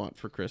something we'd want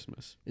for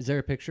Christmas. Is there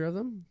a picture of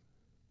them?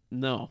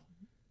 No.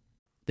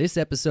 This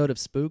episode of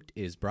Spooked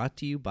is brought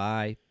to you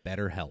by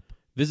BetterHelp.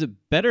 Visit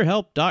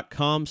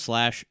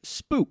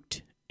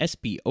betterhelp.com/spooked,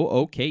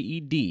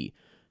 SPOOKED,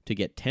 to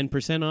get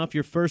 10% off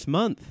your first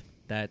month.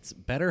 That's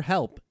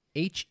BetterHelp,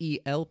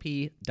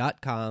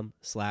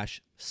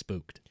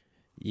 HELP.com/spooked.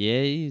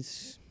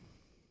 Yes.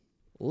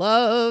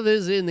 Love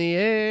is in the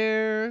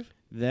air.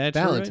 That's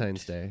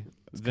Valentine's right. Day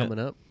is coming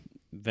up.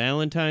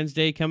 Valentine's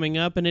Day coming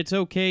up, and it's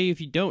okay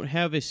if you don't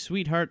have a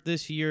sweetheart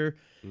this year.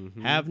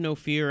 Have no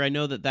fear. I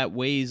know that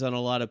weighs on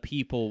a lot of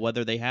people,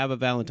 whether they have a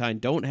Valentine,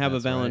 don't have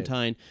That's a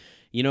Valentine.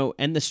 You know,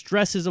 and the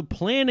stresses of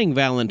planning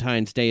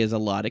Valentine's Day is a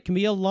lot. It can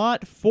be a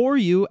lot for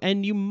you,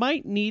 and you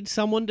might need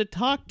someone to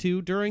talk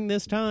to during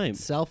this time.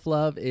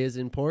 Self-love is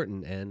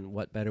important, and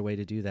what better way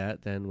to do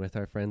that than with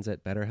our friends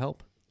at BetterHelp?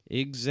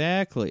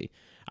 Exactly.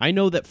 I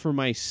know that for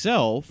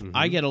myself,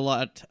 I get a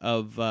lot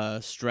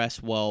of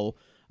stress while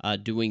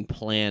doing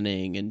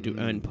planning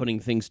and putting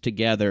things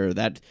together.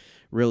 That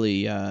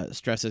really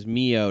stresses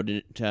me out.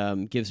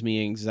 It gives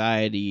me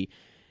anxiety.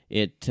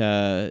 It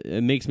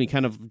makes me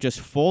kind of just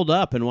fold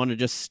up and want to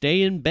just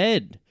stay in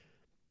bed.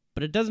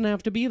 But it doesn't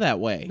have to be that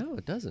way. No,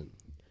 it doesn't.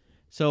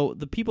 So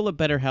the people at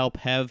BetterHelp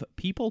have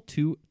people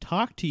to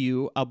talk to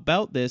you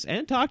about this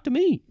and talk to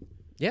me.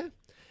 Yeah.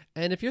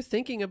 And if you're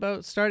thinking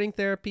about starting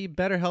therapy,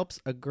 BetterHelp's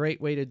a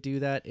great way to do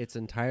that. It's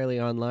entirely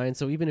online.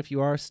 So even if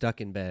you are stuck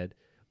in bed,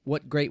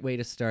 what great way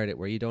to start it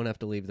where you don't have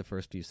to leave the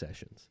first few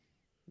sessions.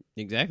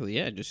 Exactly,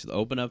 yeah. Just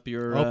open up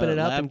your Open it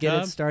up laptop. and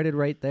get it started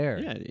right there.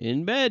 Yeah,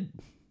 in bed.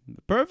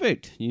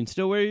 Perfect. You can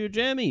still wear your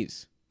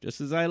jammies, just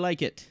as I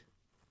like it.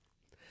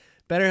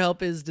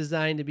 BetterHelp is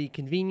designed to be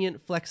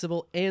convenient,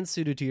 flexible, and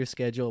suited to your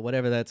schedule,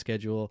 whatever that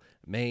schedule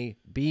may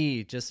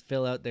be. Just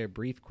fill out their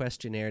brief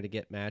questionnaire to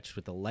get matched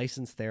with a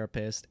licensed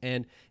therapist.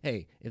 And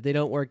hey, if they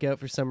don't work out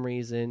for some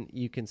reason,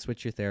 you can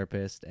switch your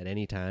therapist at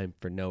any time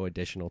for no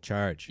additional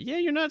charge. Yeah,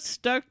 you're not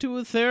stuck to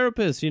a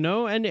therapist,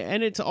 and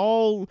it's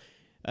all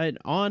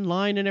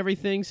online and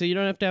everything, so you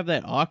don't have to have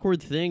that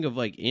awkward thing of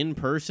like in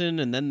person,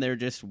 and then they're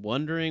just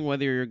wondering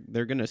whether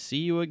they're going to see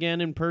you again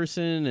in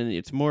person, and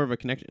it's more of a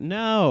connection.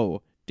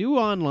 No. Do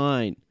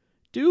online.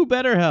 Do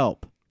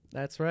BetterHelp.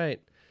 That's right.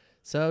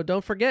 So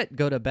don't forget,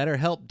 go to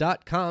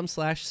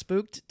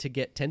betterhelp.com/spooked to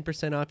get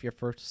 10% off your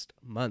first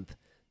month.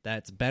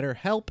 That's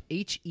BetterHelp,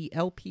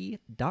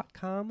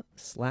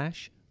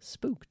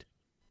 HELP.com/spooked.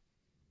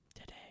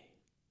 Today.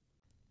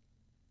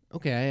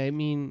 Okay, I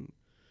mean...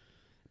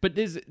 But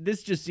this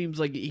just seems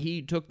like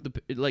he took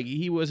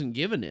he wasn't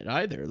given it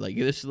either. Like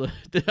this, I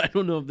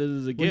don't know if this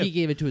is a gift. Well, he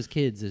gave it to his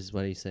kids, is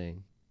what he's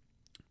saying.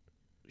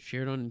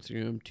 Shared on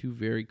Instagram, 2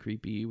 very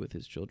creepy with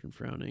his children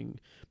frowning.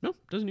 No,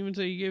 doesn't even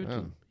say he gave it to Oh.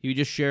 him. He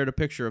just shared a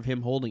picture of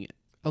him holding it.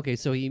 Okay,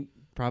 so he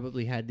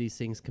probably had these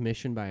things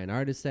commissioned by an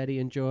artist that he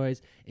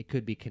enjoys. It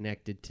could be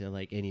connected to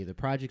like any of the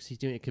projects he's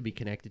doing. It could be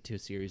connected to a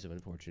series of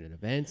unfortunate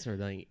events or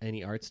like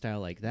any art style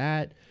like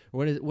that.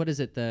 Or what is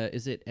it?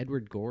 Is it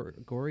Edward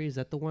Gorey? Is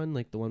that the one?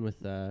 Like the one with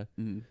the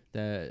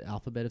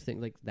alphabet of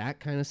things, like that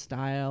kind of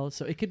style.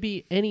 So it could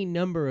be any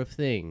number of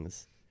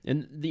things.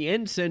 And the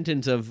end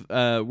sentence of,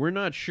 we're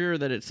not sure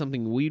that it's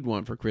something we'd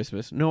want for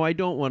Christmas. No, I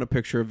don't want a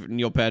picture of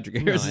Neil Patrick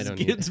Harris's don't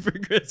kids for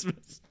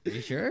Christmas. Are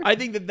you sure? I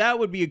think that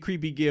would be a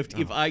creepy gift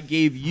if I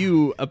gave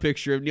you a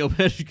picture of Neil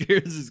Patrick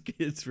Harris's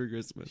kids for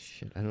Christmas.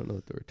 Shit, I don't know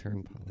what the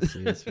return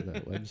policy is for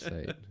that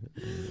website.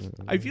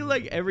 I feel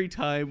like every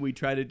time we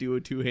try to do a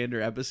two-hander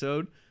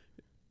episode,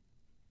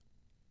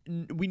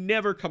 we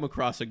never come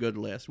across a good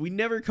list. We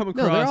never come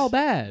across... No, they're all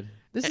bad.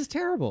 This is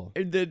terrible.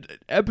 And the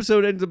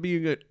episode ends up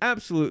being an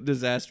absolute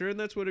disaster, and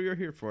that's what you're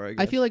here for, I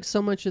guess. I feel like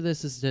so much of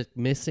this is just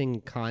missing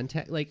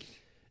context. Like,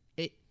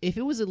 if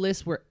it was a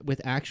list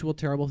with actual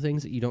terrible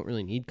things that you don't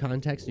really need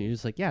context, and you're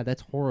just like, yeah,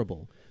 that's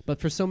horrible.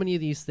 But for so many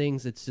of these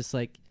things, it's just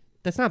like,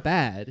 that's not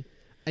bad.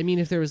 I mean,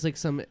 if there was like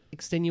some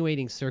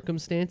extenuating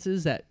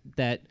circumstances that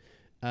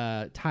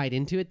tied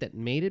into it that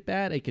made it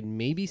bad, I could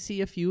maybe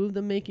see a few of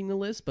them making the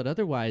list. But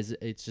otherwise,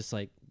 it's just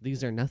like,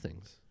 these are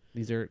nothings.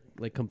 These are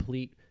like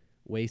complete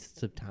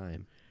wastes of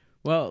time.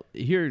 Well,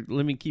 here,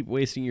 let me keep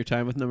wasting your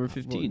time with number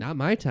 15. Well, not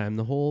my time.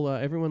 The whole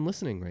everyone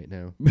listening right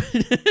now.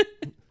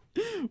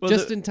 Well,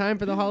 just in time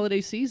for the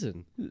holiday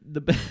season.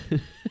 the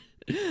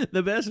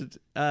the best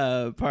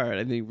part,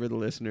 I think, for the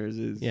listeners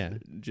is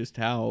just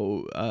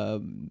how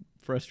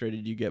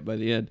frustrated you get by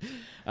the end.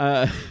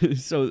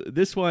 So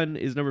this one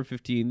is number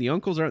 15. The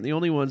uncles aren't the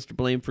only ones to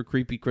blame for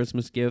creepy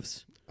Christmas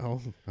gifts.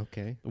 Oh,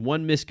 okay.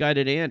 One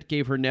misguided aunt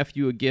gave her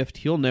nephew a gift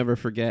he'll never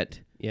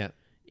forget. Yeah.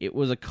 It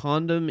was a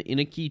condom in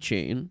a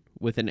keychain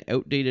with an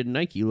outdated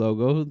Nike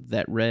logo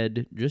that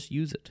read, "Just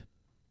use it."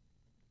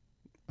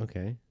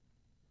 Okay.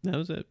 That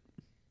was it.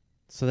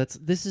 So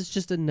this is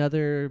just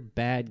another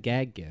bad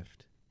gag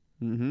gift.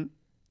 Mm-hmm.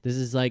 This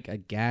is like a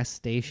gas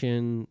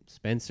station,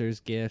 Spencer's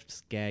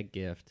Gifts gag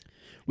gift.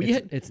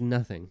 It's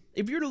nothing.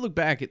 If you were to look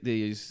back at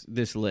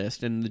this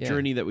list and the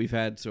journey that we've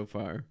had so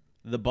far,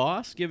 the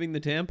boss giving the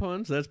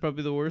tampons, that's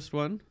probably the worst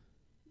one.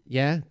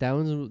 Yeah, that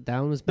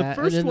one was bad.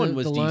 The first one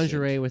was the decent.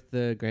 lingerie with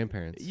the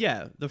grandparents.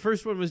 Yeah, the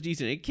first one was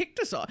decent. It kicked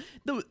us off.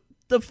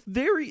 The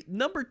very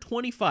number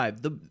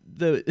 25.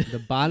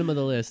 The bottom of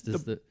the list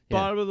is the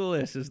bottom of the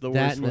list is the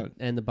worst one.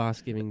 And the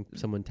boss giving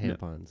someone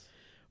tampons. No.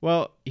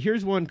 Well,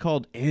 here's one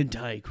called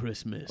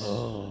Anti-Christmas.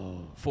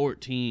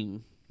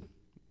 14.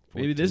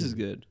 Maybe this is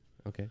good.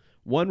 Okay.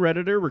 One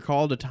Redditor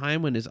recalled a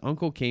time when his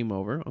uncle came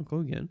over,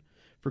 uncle again,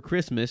 for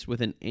Christmas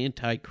with an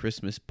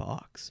anti-Christmas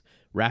box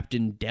wrapped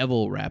in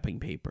devil wrapping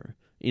paper.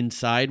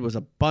 Inside was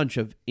a bunch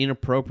of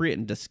inappropriate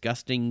and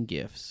disgusting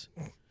gifts.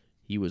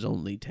 He was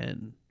only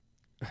 10.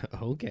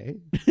 Okay.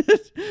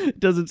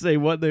 Doesn't say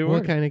what they were.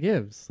 What kind of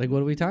gifts? Like,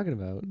 what are we talking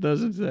about?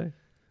 Doesn't say.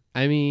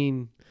 I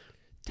mean,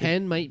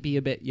 10 might be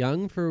a bit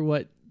young for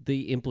what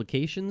the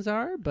implications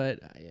are, but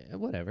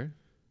whatever.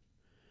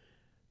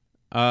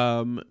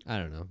 I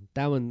don't know.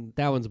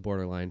 That one's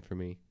borderline for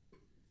me.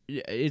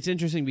 It's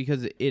interesting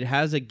because it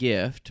has a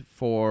gift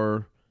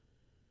for.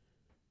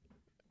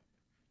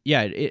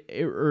 Yeah,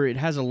 it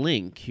has a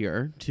link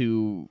here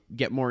to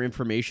get more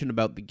information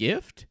about the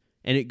gift,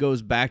 and it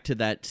goes back to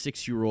that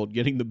 6-year-old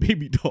getting the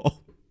baby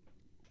doll.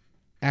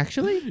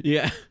 Actually?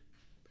 Yeah.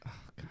 Oh,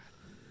 God.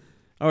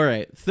 All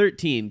right,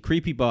 13,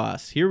 Creepy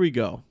Boss. Here we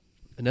go.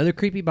 Another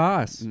creepy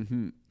boss.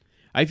 Mm-hmm.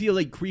 I feel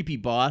like Creepy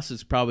Boss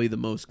is probably the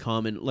most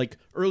common. Like,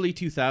 early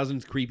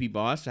 2000s Creepy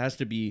Boss has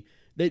to be.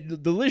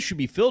 The list should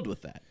be filled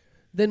with that.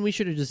 Then we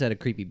should have just had a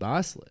creepy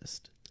boss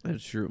list.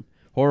 That's true.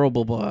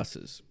 Horrible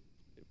Bosses.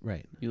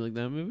 Right. You like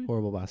that movie?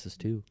 Horrible Bosses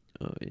 2.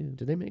 Oh, yeah.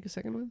 Did they make a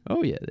second one?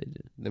 Oh, yeah, they did.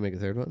 Did they make a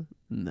third one?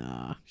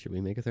 Nah. Should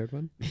we make a third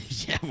one?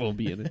 Yeah, we'll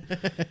be in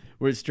it.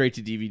 We're straight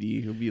to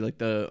DVD. It'll be like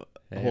the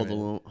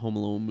Home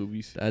Alone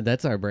movies.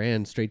 That's our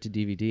brand, straight to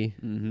DVD.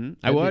 Mm-hmm.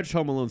 I watched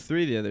Home Alone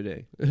 3 the other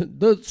day.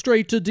 The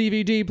straight to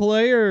DVD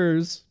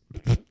players.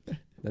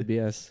 That'd be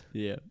us.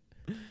 Yeah.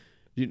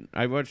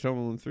 I watched Home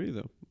Alone 3,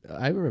 though.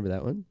 I remember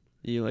that one.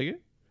 You like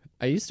it?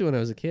 I used to when I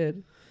was a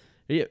kid.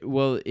 Yeah,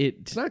 well,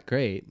 it's not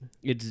great.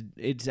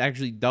 It's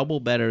actually double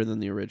better than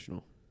the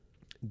original.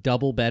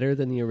 Double better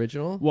than the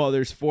original? Well,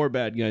 there's 4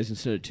 bad guys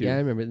instead of 2. Yeah, I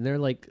remember. And they're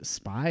like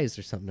spies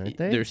or something, aren't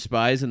they? They're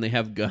spies and they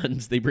have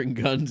guns. They bring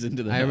guns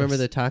into the house. I remember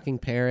the talking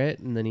parrot,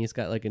 and then he's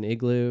got like an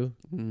igloo.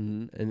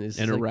 Mm-hmm.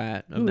 And a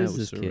rat. Who is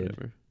this kid?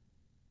 Whatever.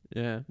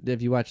 Yeah.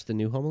 Have you watched the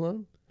new Home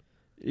Alone?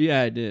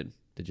 Yeah, I did.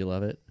 Did you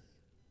love it?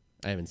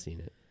 I haven't seen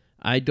it.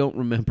 I don't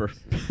remember.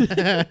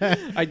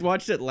 I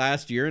watched it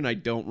last year, and I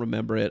don't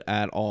remember it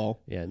at all.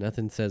 Yeah,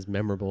 nothing says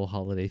memorable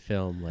holiday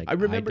film like I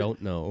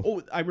don't know.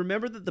 Oh, I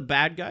remember that the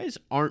bad guys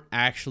aren't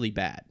actually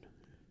bad.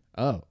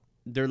 Oh.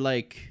 They're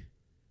like...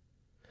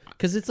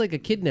 Because it's like a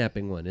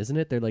kidnapping one, isn't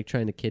it? They're like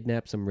trying to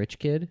kidnap some rich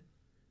kid.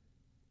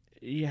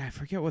 Yeah, I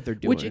forget what they're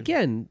doing. Which,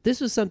 again, this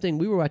was something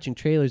we were watching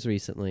trailers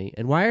recently.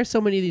 And why are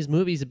so many of these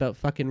movies about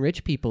fucking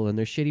rich people and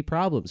their shitty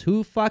problems?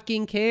 Who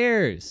fucking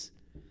cares?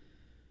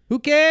 Who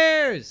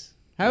cares?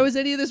 How is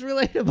any of this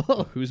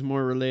relatable? Who's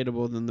more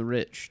relatable than the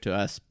rich to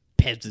us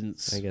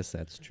peasants? I guess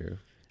that's true.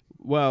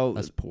 Well,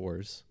 us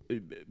poors.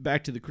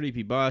 Back to the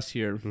creepy boss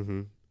here.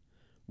 Mm-hmm.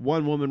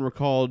 One woman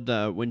recalled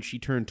when she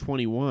turned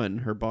 21,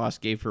 her boss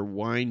gave her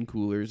wine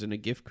coolers and a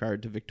gift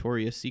card to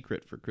Victoria's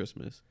Secret for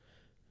Christmas.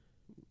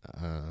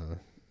 I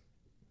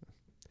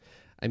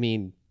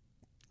mean,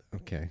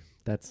 okay.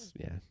 That's,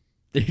 yeah.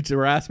 It's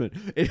harassment.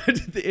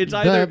 It's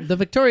either the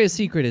Victoria's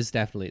Secret is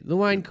definitely the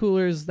wine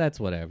coolers. That's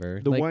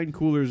whatever. The wine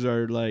coolers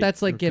are like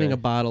that's like getting a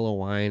bottle of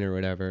wine or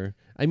whatever.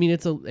 I mean,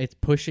 it's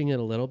pushing it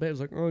a little bit. It's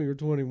like, oh, you're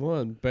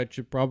 21. Bet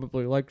you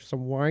probably like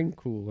some wine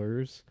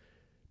coolers.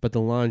 But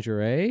the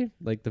lingerie,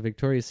 like the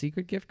Victoria's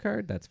Secret gift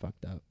card, that's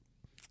fucked up.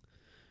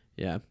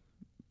 Yeah.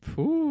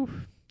 Whew.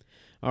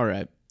 All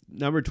right.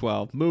 Number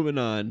 12. Moving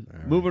on.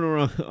 Right. Moving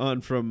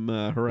on from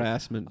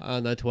harassment.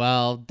 On the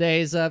 12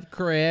 days of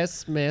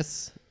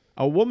Christmas.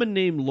 A woman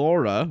named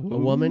Laura, a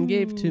woman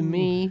gave to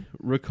me,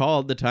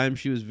 recalled the time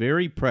she was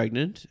very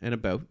pregnant and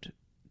about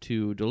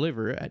to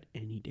deliver at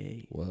any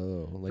day.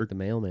 Whoa, like the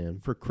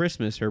mailman. For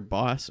Christmas, her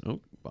boss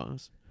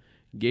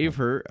gave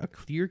her a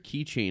clear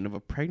keychain of a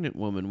pregnant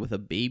woman with a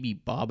baby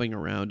bobbing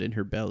around in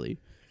her belly.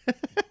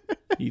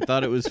 He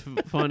thought it was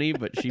funny,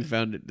 but she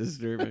found it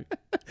disturbing.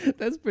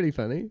 That's pretty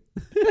funny.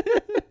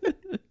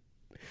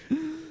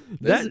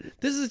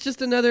 This is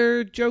just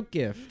another joke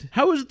gift.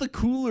 How is the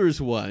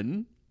Coolers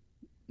one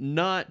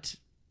not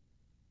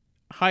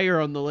higher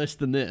on the list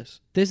than this?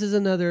 This is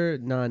another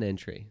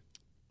non-entry.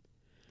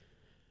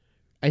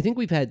 I think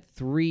we've had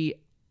 3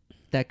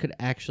 that could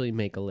actually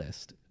make a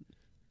list.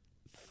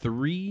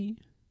 3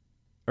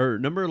 or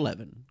number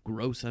 11,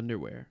 gross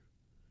underwear.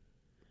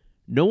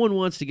 No one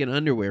wants to get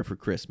underwear for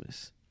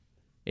Christmas.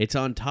 It's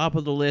on top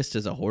of the list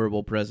as a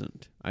horrible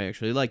present. I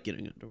actually like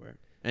getting underwear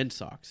and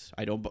socks.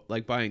 I don't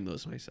like buying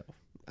those myself.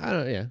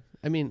 Yeah.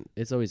 I mean,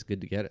 it's always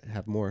good to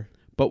have more.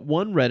 But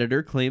one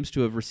Redditor claims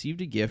to have received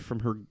a gift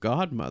from her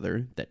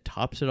godmother that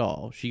tops it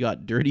all. She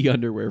got dirty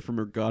underwear from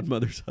her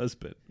godmother's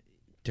husband.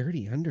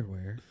 Dirty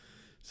underwear?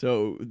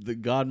 So the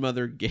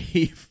godmother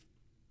gave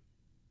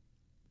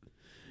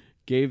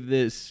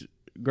this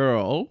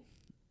girl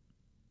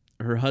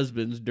her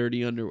husband's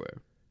dirty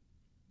underwear.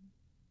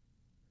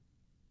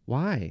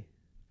 Why?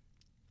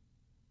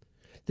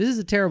 This is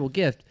a terrible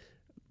gift,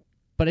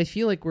 but I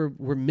feel like we're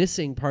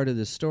missing part of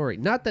the story.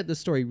 Not that the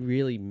story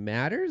really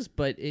matters,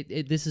 but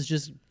this is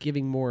just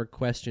giving more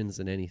questions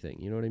than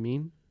anything. You know what I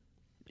mean?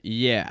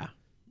 Yeah.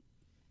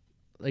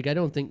 Like, I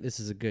don't think this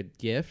is a good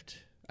gift.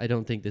 I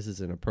don't think this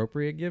is an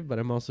appropriate gift, but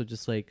I'm also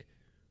just like,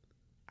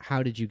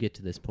 how did you get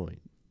to this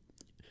point?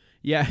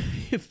 Yeah,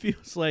 it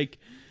feels like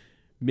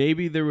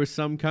maybe there was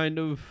some kind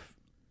of...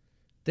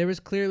 There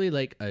was clearly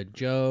like a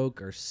joke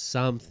or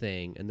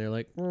something, and they're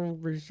like, "Oh,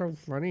 it'd be so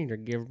funny to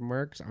give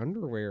Mark's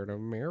underwear to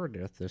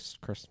Meredith this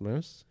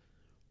Christmas."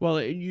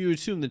 Well, you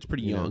assume that's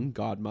pretty Yeah. young.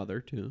 Godmother,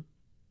 too.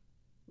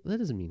 That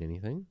doesn't mean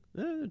anything.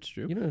 That's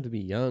true. You don't have to be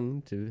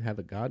young to have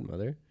a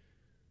godmother.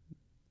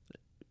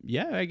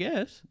 Yeah, I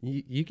guess.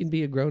 You can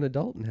be a grown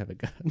adult and have a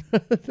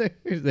godmother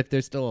if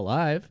they're still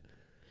alive.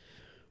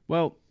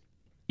 Well,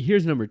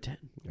 here's number 10.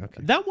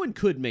 Okay. That one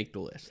could make the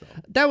list, though.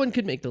 That one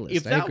could make the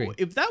list. I agree.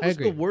 If that I was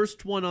the agree.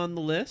 worst one on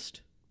the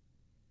list,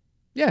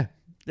 Yeah.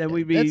 then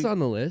we'd be That's on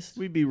the list.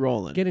 we'd be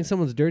rolling. Getting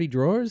someone's dirty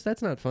drawers,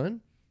 that's not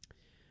fun.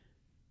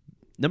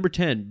 Number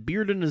 10,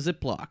 beard in a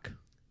Ziploc.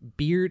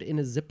 Beard in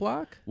a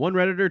Ziploc? One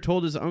Redditor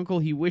told his uncle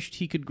he wished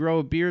he could grow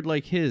a beard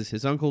like his.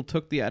 His uncle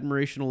took the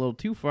admiration a little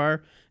too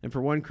far, and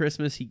for one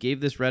Christmas, he gave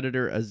this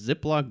Redditor a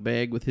Ziploc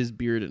bag with his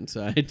beard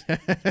inside.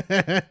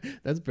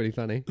 That's pretty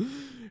funny.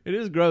 It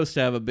is gross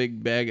to have a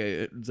big bag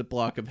of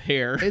Ziploc of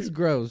hair. It's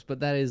gross, but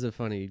that is a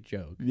funny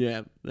joke.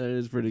 Yeah, that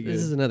is pretty good.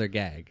 This is another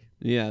gag.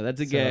 Yeah, that's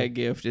a gag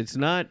gift. It's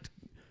not...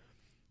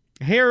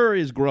 Hair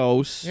is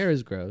gross. Hair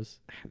is gross.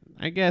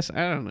 I guess,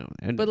 I don't know.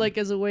 And But like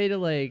as a way to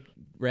like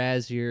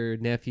razz your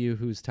nephew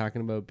who's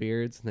talking about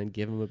beards and then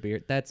give him a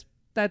beard, that's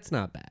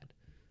not bad.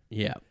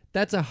 yeah.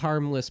 That's a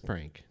harmless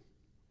prank.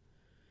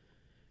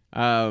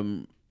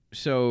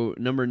 So,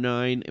 number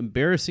 9,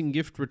 embarrassing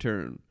gift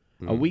return.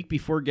 A week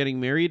before getting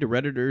married, a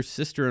Redditor's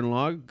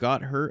sister-in-law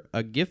got her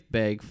a gift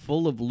bag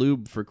full of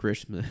lube for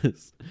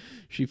Christmas.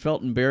 She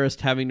felt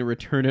embarrassed having to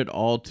return it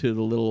all to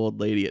the little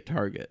old lady at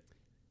Target.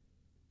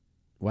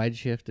 Why did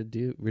she have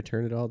to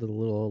return it all to the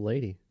little old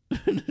lady?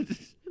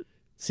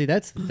 See,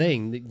 that's the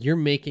thing. You're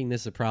making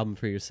this a problem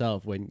for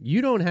yourself when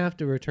you don't have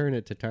to return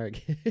it to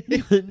Target.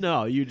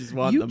 No, you just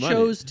want You the money.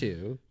 chose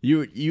to.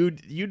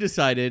 You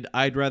decided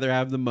I'd rather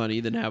have the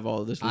money than have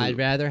all this lube. I'd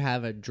rather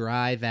have a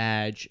dry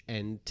vag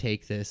and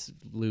take this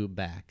lube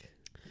back,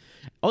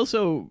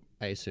 Also,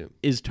 I assume.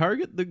 is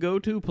Target the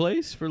go-to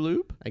place for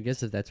lube? I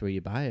guess if that's where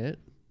you buy it.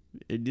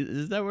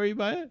 Is that where you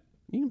buy it?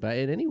 You can buy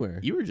it anywhere.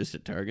 You were just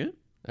at Target.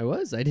 I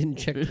was. I didn't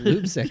check the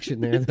lube section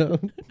there, though.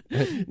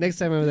 Next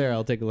time I'm there,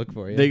 I'll take a look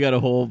for you. They got a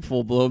whole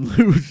full-blown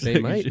lube They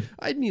section. might.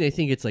 I mean, I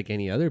think it's like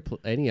any other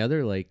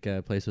like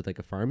place with like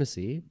a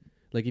pharmacy.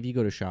 Like if you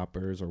go to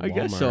Shoppers or Walmart, I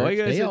guess so.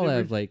 they all never-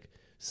 have like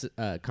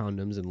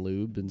condoms and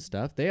lube and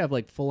stuff. They have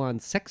like full-on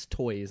sex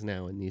toys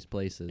now in these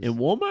places. In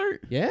Walmart?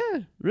 Yeah,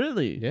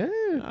 Really? yeah.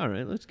 All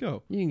right, let's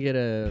go. You can get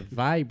a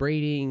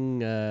vibrating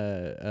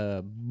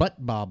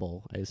butt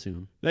bobble, I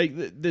assume.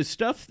 Like the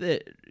stuff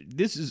that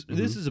this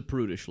is a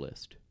prudish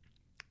list.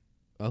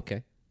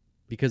 Okay,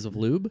 because of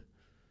lube.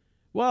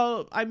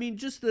 Well, I mean,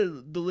 just the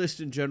list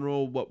in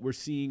general, what we're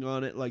seeing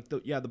on it, like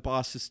the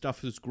boss's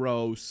stuff is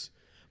gross,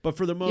 but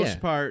for the most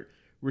part,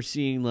 we're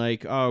seeing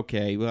like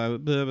okay, blah,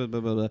 blah, blah,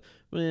 blah, blah.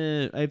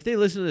 If they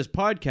listen to this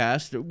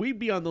podcast, we'd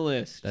be on the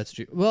list. That's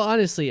true. Well,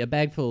 honestly, a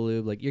bag full of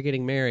lube, like you're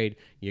getting married,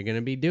 you're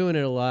gonna be doing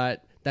it a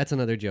lot. That's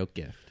another joke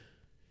gift.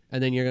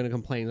 And then you're going to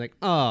complain like,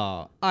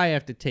 oh, I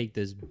have to take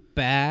this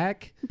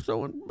back. I'm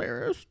so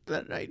embarrassed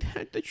that I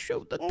had to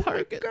show the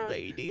Target God,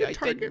 lady the I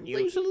Target didn't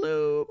lady. use a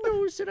lube.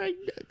 No, said I,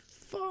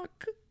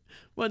 fuck.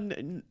 Well,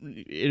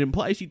 it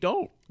implies you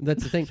don't.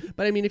 That's the thing.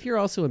 But I mean, if you're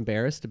also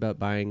embarrassed about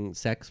buying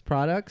sex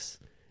products,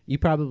 you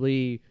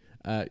probably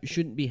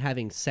shouldn't be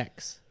having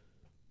sex.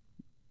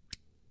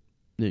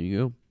 There you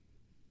go.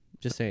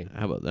 Just saying.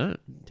 How about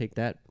that? Take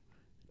that,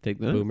 Take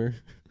that. boomer.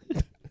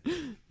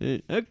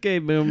 Okay,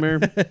 boomer.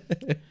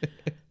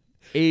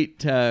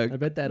 8. I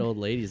bet that old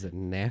lady's a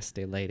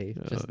nasty lady.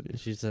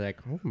 She's like,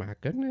 oh my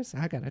goodness,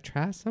 I got to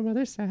try some of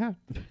this out.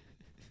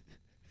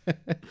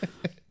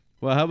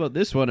 Well, how about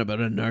this one about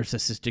a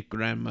narcissistic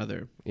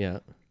grandmother? Yeah.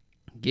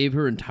 gave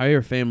her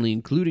entire family,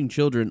 including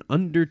children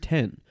under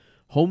 10,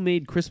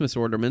 homemade Christmas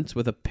ornaments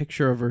with a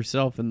picture of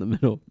herself in the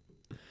middle.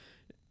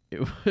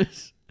 It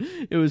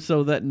was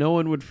so that no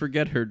one would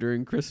forget her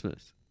during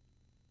Christmas.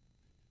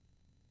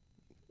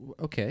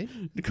 Okay.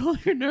 Call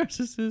her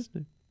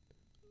narcissistic.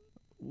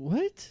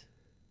 What?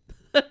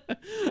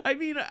 I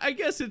mean, I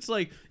guess it's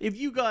like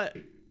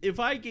if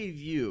I gave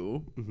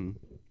you Mm-hmm.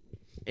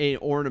 an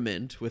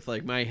ornament with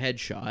like my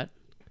headshot.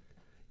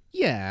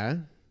 Yeah.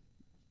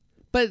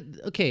 But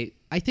okay,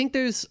 I think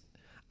there's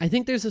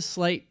a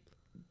slight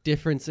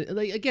difference.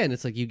 Like again,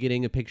 it's like you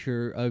getting a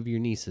picture of your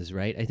nieces,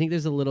 right? I think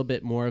there's a little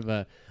bit more of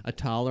a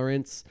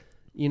tolerance,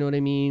 you know what I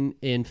mean,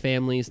 in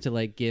families to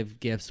like give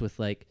gifts with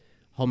like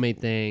homemade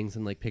things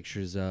and like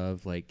pictures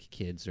of like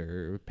kids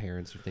or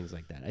parents or things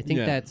like that. I think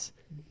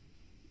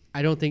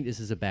I don't think this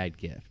is a bad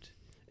gift.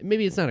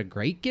 Maybe it's not a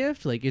great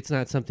gift, like it's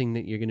not something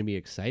that you're going to be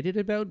excited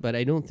about, but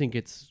I don't think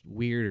it's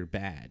weird or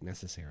bad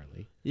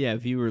necessarily. Yeah,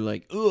 if you were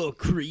like, "Oh,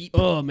 creep."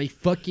 Oh, my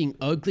fucking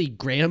ugly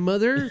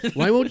grandmother.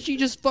 Why won't she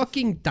just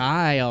fucking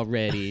die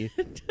already?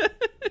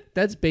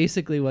 That's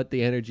basically what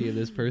the energy of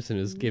this person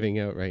is giving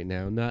out right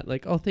now. Not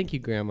like, oh, thank you,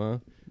 Grandma.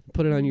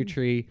 Put it on your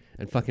tree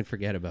and fucking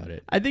forget about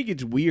it. I think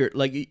it's weird.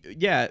 Like,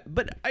 yeah,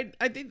 but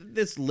I think that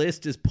this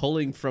list is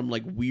pulling from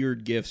like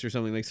weird gifts or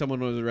something. Like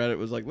someone on Reddit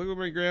was like, "Look what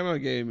my grandma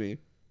gave me."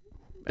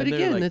 But And they're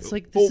again, like, it's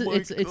like "Oh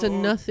this my it's a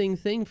God." nothing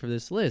thing for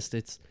this list.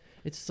 It's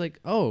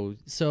like, oh,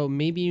 so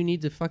maybe you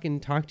need to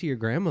fucking talk to your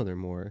grandmother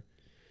more,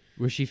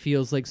 where she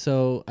feels like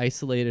so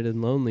isolated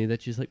and lonely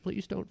that she's like,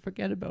 please don't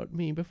forget about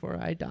me before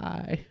I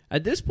die.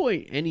 At this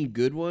point, any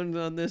good ones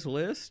on this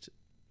list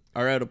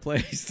are out of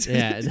place.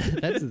 Yeah,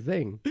 that's the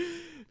thing.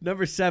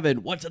 Number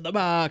 7, what's in the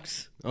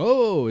box?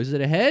 Oh, is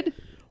it a head?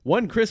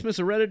 One Christmas,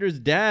 a Redditor's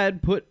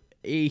dad put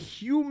a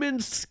human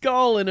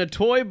skull in a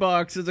toy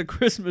box as a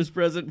Christmas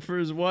present for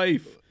his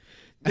wife.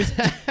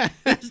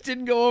 This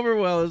didn't go over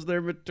well as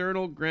their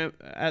maternal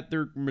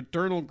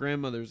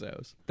grandmother's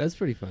house. That's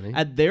pretty funny.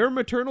 At their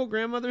maternal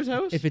grandmother's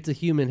house? If it's a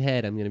human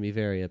head, I'm going to be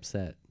very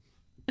upset.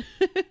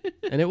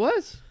 And it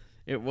was.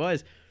 It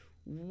was.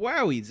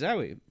 Wowie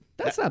zowie.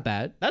 That's not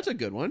bad. That's a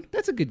good one.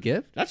 That's a good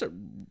gift. That's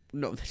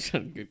not a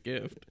good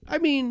gift. I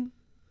mean,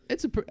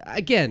 it's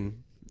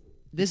again,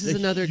 this is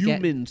another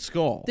human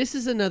skull. This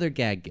is another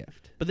gag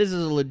gift. But this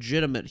is a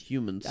legitimate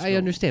human skull. I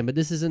understand, but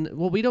this isn't.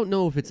 Well, we don't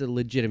know if it's a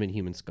legitimate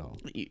human skull.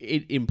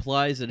 It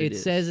implies that It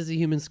is. says it's a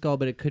human skull,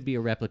 but it could be a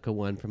replica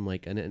one from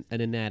like an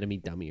anatomy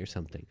dummy or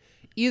something.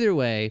 Either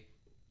way,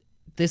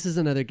 this is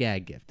another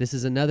gag gift. This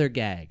is another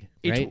gag,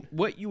 right? It's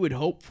what you would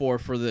hope for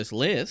this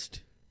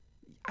list.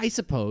 I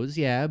suppose,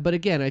 yeah. But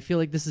again, I feel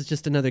like this is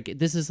just another.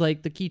 This is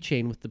like the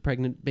keychain with the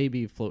pregnant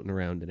baby floating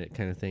around in it,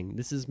 kind of thing.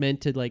 This is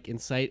meant to like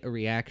incite a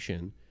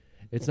reaction.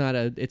 It's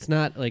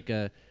not like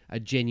a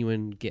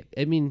genuine gift.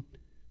 I mean,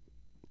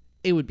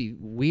 it would be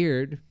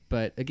weird,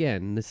 but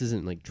again, this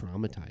isn't like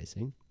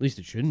traumatizing. At least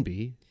it shouldn't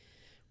be.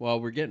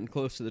 Well, we're getting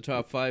close to the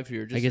top 5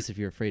 here. I guess if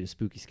you're afraid of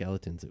spooky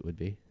skeletons, it would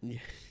be. Yeah,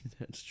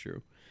 that's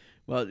true.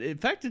 Well, in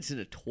fact, it's in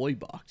a toy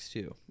box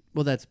too.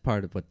 Well, that's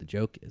part of what the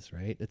joke is,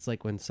 right? It's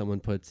like when someone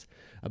puts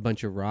a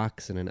bunch of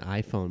rocks in an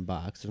iPhone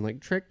box and like,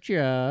 tricked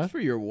ya. For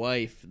your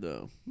wife,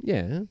 though.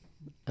 Yeah.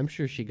 I'm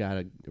sure she got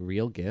a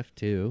real gift,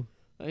 too.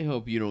 I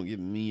hope you don't give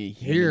me a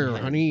human Here,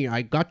 head. honey,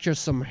 I got you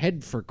some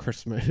head for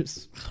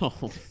Christmas.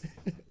 Oh.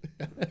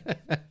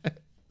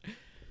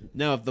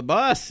 Now, if the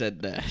boss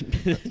said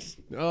that.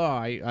 Oh,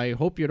 I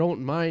hope you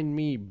don't mind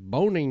me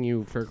boning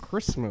you for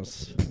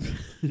Christmas.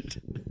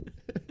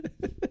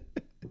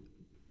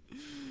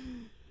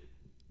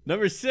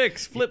 Number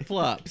 6,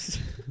 flip-flops.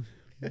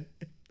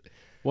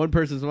 One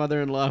person's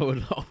mother-in-law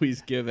would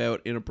always give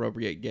out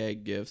inappropriate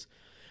gag gifts.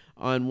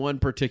 On one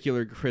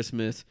particular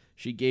Christmas,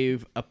 she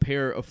gave a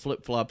pair of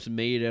flip-flops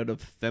made out of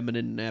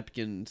feminine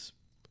napkins.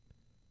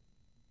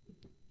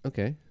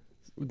 Okay.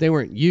 They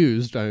weren't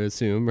used, I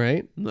assume,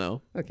 right?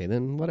 No. Okay,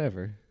 then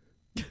whatever.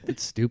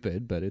 It's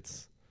stupid, but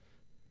it's...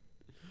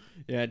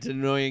 Yeah, it's an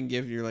annoying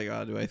gift. You're like,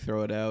 oh, do I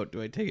throw it out?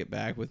 Do I take it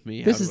back with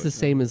me? This is the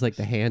same as like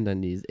the hand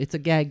undies. It's a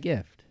gag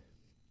gift.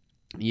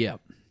 Yeah.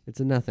 It's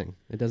a nothing.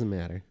 It doesn't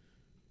matter.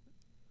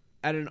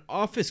 At an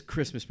office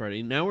Christmas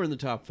party, now we're in the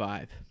top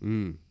 5.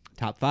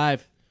 Top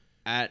 5.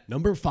 At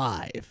Number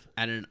 5.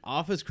 At an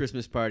office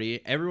Christmas party,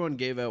 everyone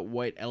gave out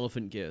white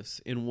elephant gifts.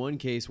 In one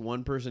case,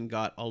 one person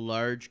got a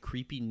large,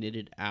 creepy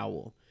knitted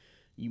owl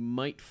you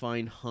might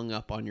find hung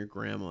up on your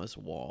grandma's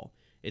wall.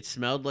 It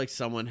smelled like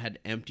someone had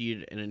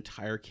emptied an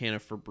entire can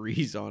of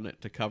Febreze on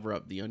it to cover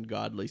up the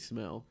ungodly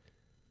smell.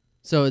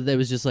 So there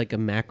was just like a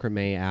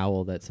macrame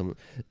owl that someone...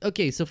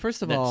 Okay, so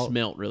first of all... That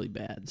smelled really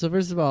bad. So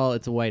first of all,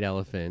 it's a white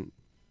elephant.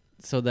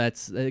 So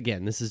that's,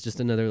 again, this is just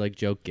another like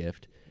joke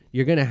gift.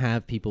 You're going to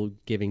have people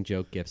giving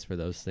joke gifts for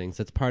those things.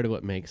 That's part of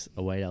what makes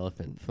a white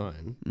elephant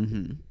fun.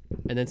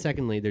 Mm-hmm. And then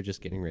secondly, they're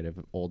just getting rid of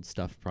old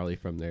stuff probably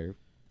from their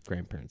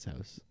grandparents'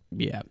 house.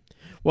 Yeah.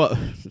 Well,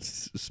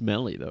 it's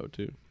smelly though,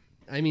 too.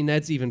 I mean,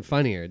 that's even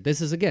funnier. This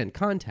is, again,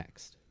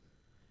 context.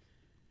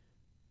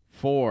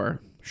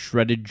 4,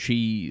 shredded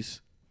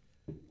cheese.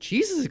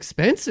 Cheese is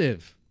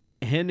expensive.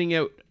 handing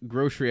out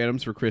grocery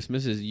items for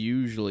Christmas is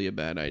usually a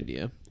bad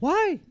idea.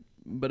 Why?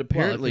 But Well, if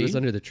apparently, it was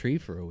under the tree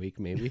for a week,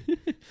 maybe.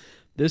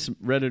 this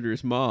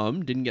Redditor's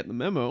mom didn't get the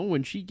memo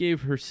when she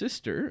gave her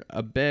sister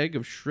a bag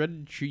of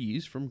shredded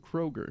cheese from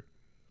Kroger.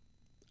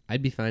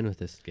 I'd be fine with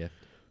this gift.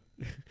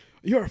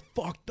 You're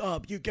fucked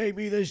up. You gave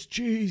me this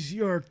cheese.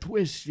 You're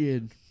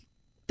twisted.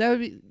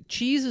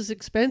 Cheese is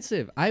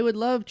expensive. I would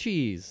love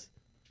cheese.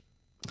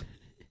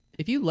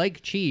 If you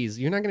like cheese,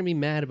 you're not going to be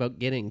mad about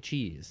getting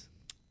cheese.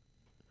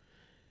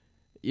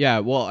 Yeah,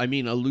 well, I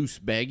mean, a loose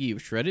baggie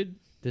of shredded.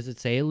 Does it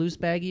say a loose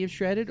baggie of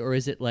shredded, or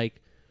is it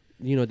like,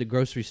 at the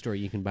grocery store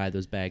you can buy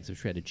those bags of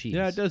shredded cheese?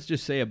 Yeah, it does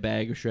just say a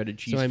bag of shredded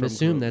cheese. So I'm from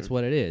assuming Kroger. that's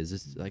what it is.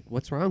 It's like,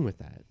 what's wrong with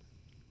that?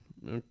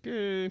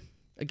 Okay.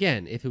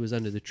 Again, if it was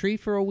under the tree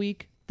for a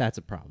week, that's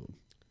a problem.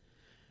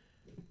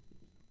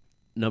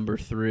 Number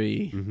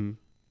 3. Mm-hmm.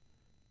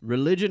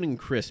 Religion and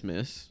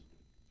Christmas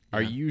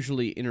are Yeah.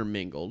 usually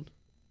intermingled,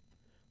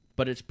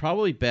 but it's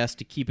probably best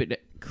to keep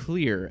it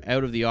clear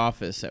out of the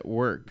office at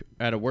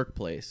a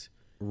workplace.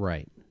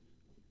 Right.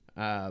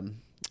 A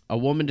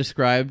woman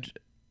described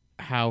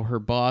how her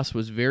boss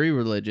was very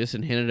religious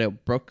and handed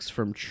out books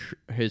from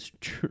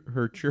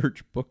her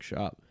church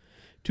bookshop.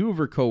 2 of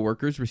her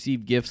coworkers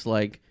received gifts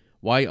like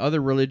why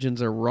other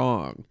religions are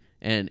wrong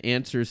and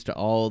answers to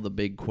all the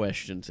big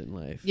questions in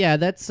life. Yeah,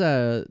 that's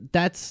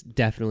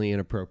definitely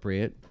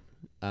inappropriate.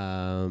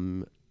 Yeah,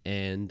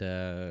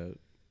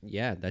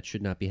 that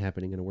should not be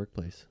happening in a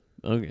workplace.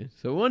 Okay,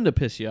 so one to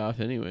piss you off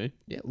anyway.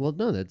 Yeah, well,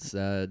 no, that's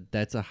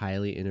a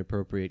highly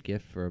inappropriate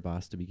gift for a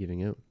boss to be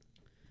giving out.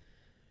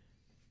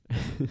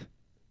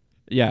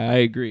 Yeah, I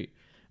agree.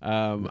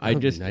 I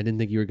didn't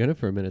think you were gonna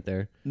for a minute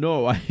there.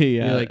 no,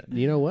 You're like,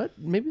 you know what?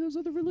 Maybe those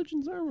other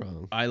religions are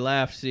wrong. I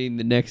laughed seeing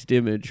the next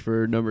image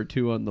for number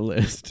 2 on the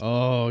list.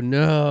 Oh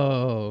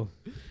no!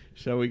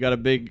 So we got a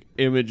big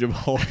image of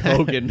Hulk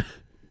Hogan,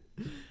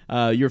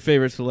 your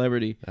favorite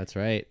celebrity. That's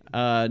right.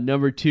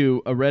 Number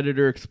 2, a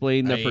Redditor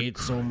explained that ate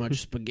so much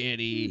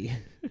spaghetti.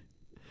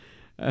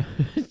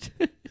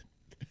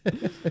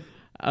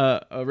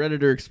 A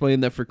Redditor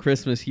explained that for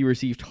Christmas he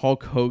received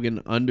Hulk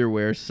Hogan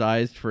underwear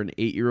sized for an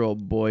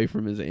 8-year-old boy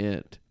from his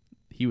aunt.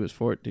 He was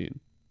 14.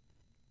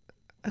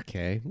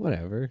 Okay,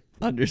 whatever.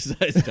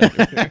 Undersized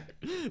underwear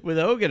with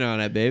Hogan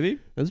on it, baby.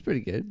 That's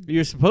pretty good.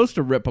 You're supposed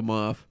to rip them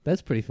off.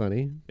 That's pretty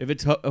funny. If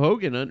it's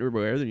Hogan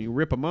underwear, then you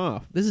rip them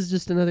off. This is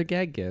just another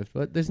gag gift,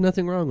 but there's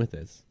nothing wrong with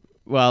this.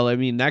 Well, I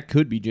mean, that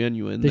could be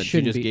genuine. This That she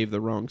shouldn't just be. gave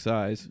the wrong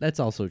size. That's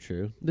also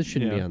true. This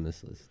shouldn't be Yeah. on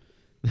this list.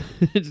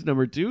 It's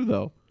number 2,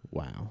 though.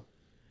 Wow.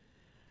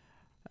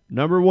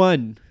 Number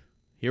 1.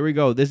 Here we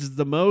go. This is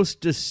the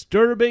most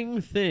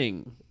disturbing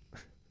thing.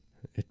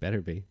 It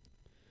better be.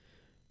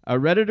 A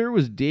Redditor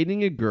was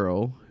dating a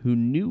girl who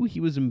knew he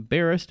was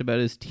embarrassed about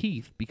his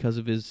teeth because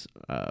of his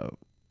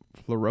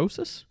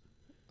fluorosis.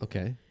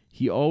 Okay.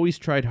 He always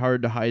tried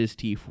hard to hide his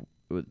teeth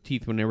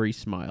whenever he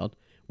smiled.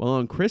 Well,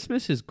 on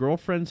Christmas, his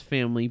girlfriend's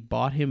family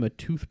bought him a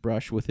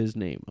toothbrush with his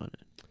name on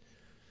it.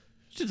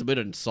 It's just a bit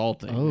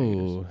insulting.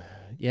 Oh,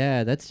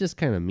 yeah, that's just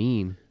kind of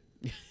mean.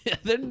 Yeah,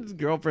 then his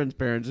girlfriend's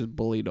parents just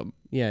bullied him.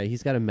 Yeah,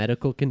 he's got a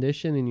medical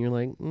condition, and you're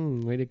like,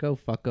 way to go,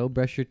 fucko,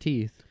 brush your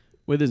teeth.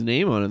 With his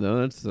name on it, though.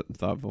 That's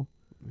thoughtful.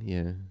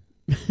 Yeah.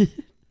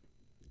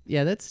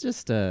 Yeah, that's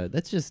just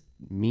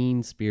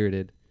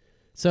mean-spirited.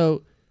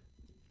 So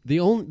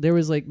there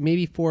was like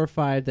maybe 4 or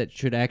 5 that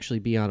should actually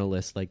be on a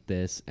list like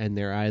this, and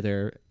they're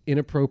either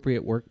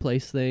inappropriate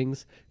workplace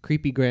things,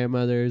 creepy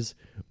grandmothers,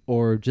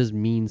 or just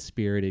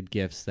mean-spirited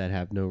gifts that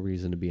have no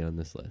reason to be on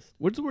this list.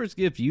 What's the worst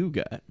gift you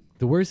got?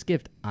 The worst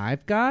gift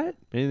I've got?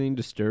 Anything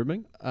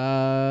disturbing?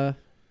 I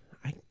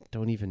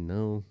don't even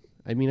know.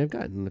 I mean, I've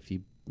gotten a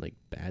few like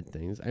bad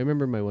things. I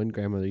remember my one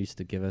grandmother used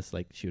to give us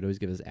she would always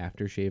give us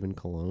aftershave and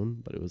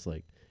cologne, but it was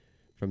like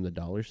from the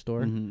dollar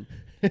store. Mm-hmm.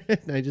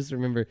 And I just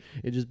remember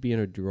it just being in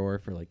a drawer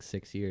for like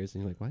 6 years,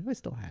 and you're like, why do I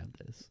still have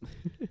this?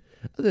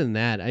 Other than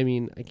that, I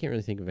mean, I can't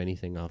really think of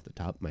anything off the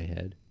top of my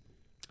head.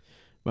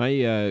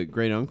 My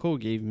great uncle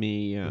gave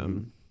me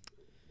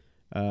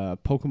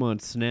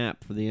Pokemon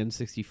Snap for the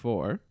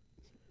N64.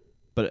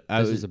 But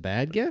This was a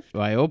bad gift?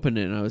 I opened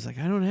it and I was like,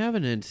 I don't have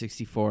an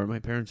N64. My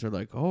parents are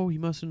like, oh, you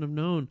mustn't have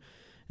known.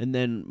 And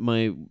then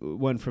my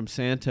one from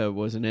Santa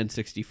was an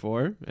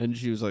N64. And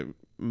she was like,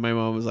 my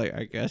mom was like,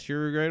 I guess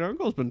your great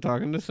uncle's been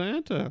talking to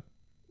Santa.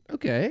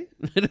 Okay.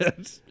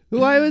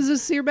 Why was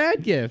this your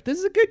bad gift? This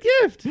is a good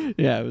gift.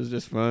 Yeah, it was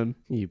just fun.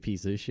 You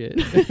piece of shit.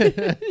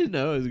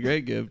 No, it was a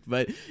great gift.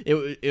 But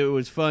it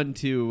was fun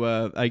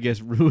to, I guess,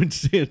 ruin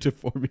Santa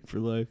for me for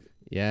life.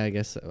 Yeah, I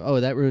guess so. Oh,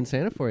 that ruined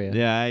Santa for you.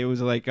 Yeah, I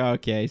was like,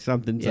 okay,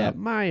 something's Yeah, up.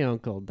 my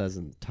uncle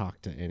doesn't talk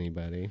to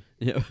anybody.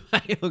 Yeah,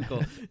 my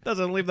uncle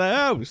doesn't leave the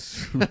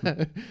house.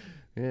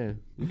 Yeah.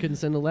 You couldn't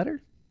send a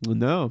letter? Well,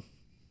 no.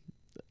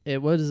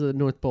 What is the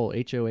North Pole?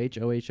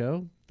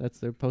 HOHOHO? That's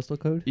their postal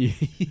code?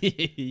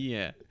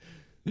 Yeah.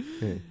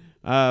 Yeah.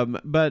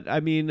 But I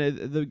mean,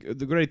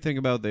 the great thing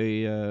about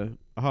the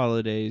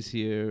holidays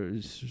here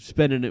is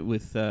spending it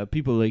with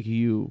people like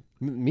you.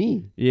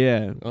 Me?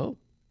 Yeah. Oh.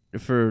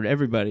 for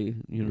everybody,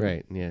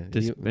 Right, yeah.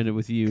 to spend it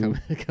with you.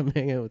 Come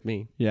hang out with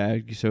me. Yeah,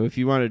 so if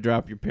you want to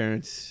drop your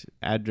parents'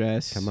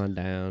 address, Come on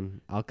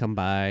down. I'll come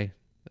by.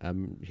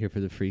 I'm here for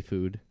the free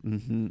food.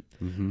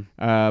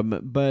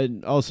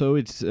 But also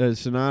it's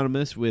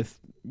synonymous with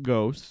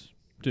ghosts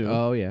too.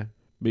 Oh, yeah.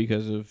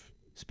 Because of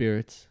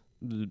Spirits.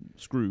 the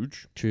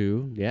Scrooge.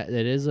 True. Yeah,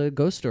 it is a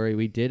ghost story.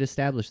 We did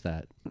establish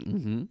that.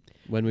 Mm-hmm.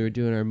 When we were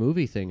doing our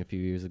movie thing a few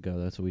years ago,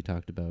 that's what we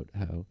talked about,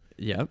 how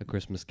Yep. A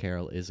Christmas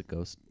Carol is a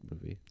ghost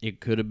movie. It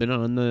could have been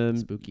on the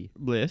Spooky.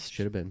 list,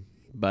 Should have been.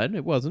 but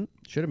it wasn't,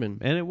 Should have been.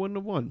 and it wouldn't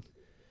have won.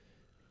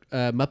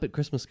 Muppet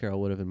Christmas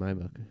Carol would have in my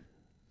book.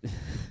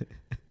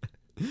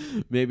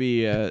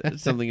 Maybe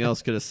something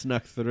else could have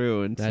snuck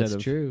through instead That's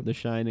of true. The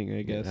Shining,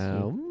 I guess.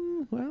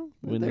 Well,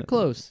 When they're the-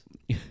 close.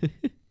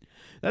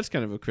 That's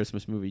kind of a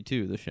Christmas movie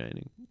too, The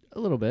Shining. A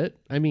little bit.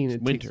 I mean,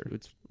 It's winter.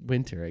 It's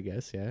winter, I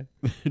guess, yeah.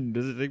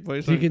 Does it take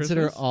place Do you on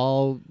consider Christmas?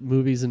 all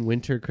movies in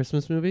winter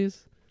Christmas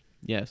movies?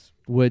 Yes.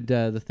 Would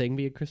The Thing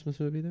be a Christmas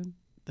movie then?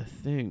 The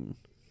Thing.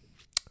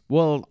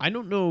 Well, I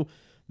don't know.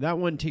 That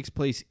one takes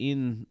place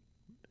in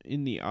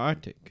the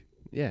Arctic.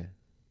 Yeah.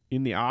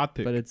 In the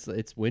Arctic. But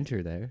it's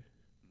winter there.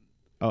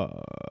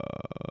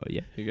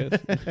 Yeah, I guess.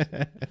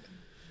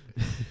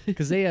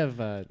 Because they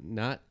have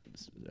not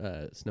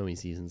snowy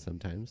seasons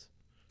sometimes.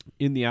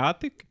 In the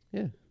Arctic?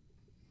 Yeah.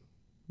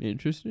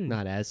 Interesting.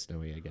 Not as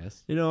snowy, I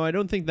guess. I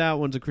don't think that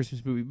one's a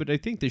Christmas movie, but I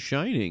think The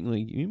Shining,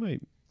 like, you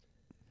might.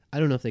 I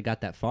don't know if they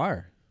got that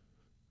far.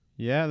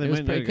 Yeah, they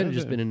might. It could have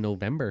just been in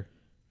November.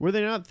 Were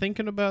they not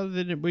thinking about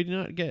it? We did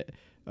not get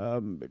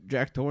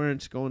Jack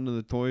Torrance going to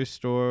the toy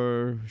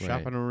store,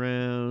 shopping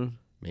around,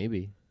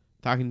 Maybe.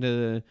 talking to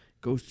the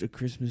ghost of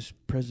Christmas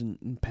present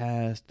and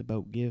past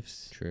about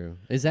gifts. True.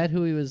 Is that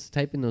who he was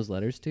typing those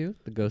letters to?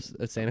 The ghost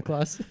of Santa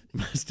Claus?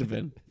 Must have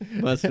been.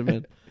 Must have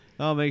been.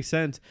 Oh, makes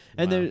sense.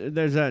 And Wow.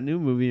 there's that new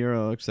movie you're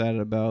all excited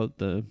about,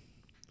 the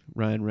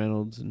Ryan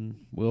Reynolds and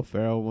Will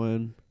Ferrell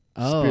one,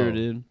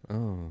 Spirited.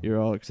 Oh. You're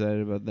all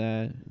excited about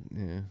that.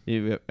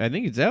 Yeah. I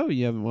think it's out.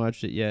 You haven't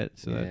watched it yet,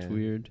 so that's Yeah.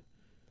 weird.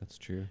 That's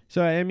true.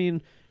 So I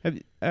mean,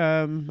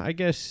 I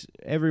guess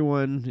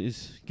everyone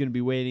is going to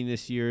be waiting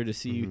this year to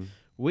see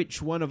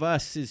which one of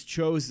us is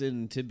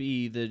chosen to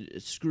be the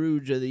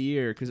Scrooge of the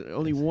year, because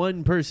only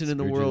one person in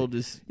the Scrooge world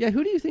is Yeah,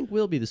 who do you think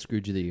will be the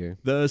Scrooge of the year?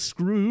 the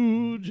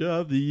Scrooge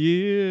of the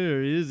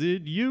year. Is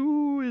it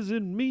you? Is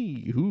it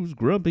me? Who's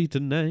grumpy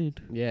tonight?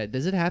 Yeah,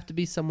 does it have to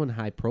be someone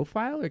high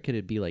profile, or could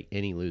it be like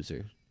any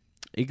loser?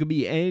 It could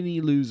be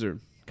any loser.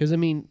 Because, I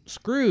mean,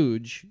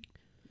 Scrooge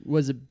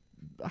was a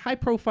high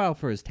profile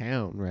for his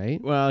town,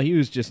 right? Well, he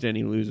was just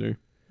any loser.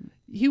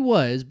 He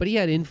was, but he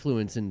had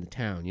influence in the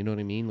town. You know what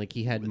I mean? Like,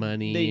 he had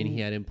money and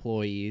he had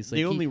employees. Like,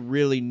 They only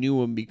really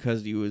knew him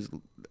because he was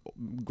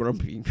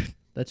grumpy.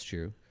 That's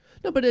true.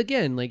 No, but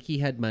again, like, he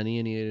had money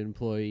and he had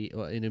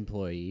an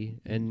employee,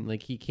 and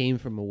like, he came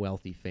from a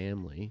wealthy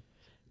family.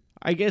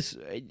 I guess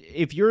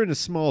if you're in a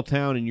small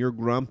town and you're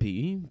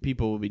grumpy,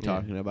 people will be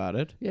talking about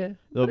it. Yeah,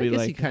 They'll but I be guess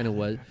like- he kind of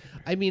was.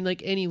 I mean,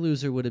 like, any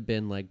loser would have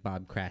been like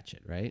Bob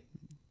Cratchit, right?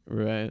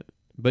 Right.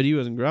 But he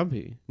wasn't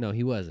grumpy. No,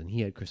 he wasn't.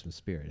 He had Christmas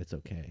spirit. It's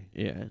okay.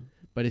 Yeah.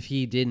 But if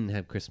he didn't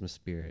have Christmas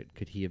spirit,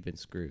 could he have been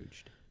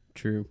Scrooged?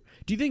 True.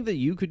 Do you think that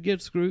you could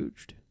get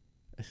Scrooged?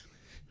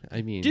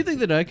 I mean, Do you think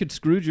that I could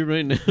Scrooge you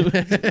right now?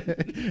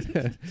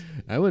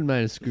 I wouldn't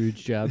mind a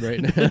Scrooge job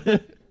right now.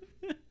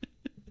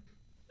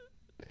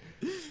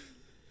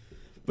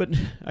 But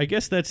I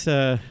guess that's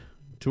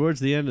towards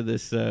the end of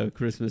this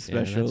Christmas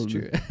Yeah, special. that's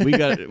true.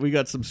 we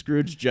got some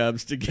Scrooge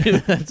jobs to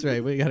give. That's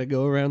right. We got to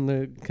go around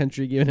the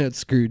country giving out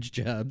Scrooge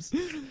jobs.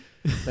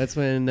 That's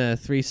when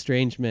three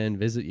strange men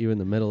visit you in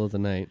the middle of the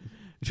night.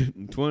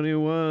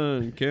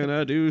 21, can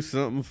I do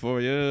something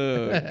for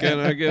you? Can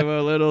I give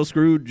a little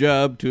Scrooge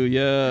job to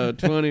you?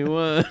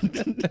 21.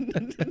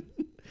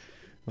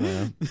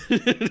 Wow.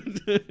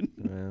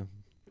 Wow.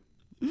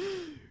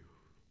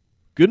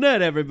 Good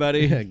night,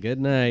 everybody. Yeah, good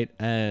night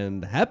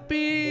and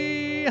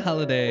happy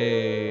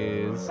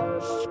holidays.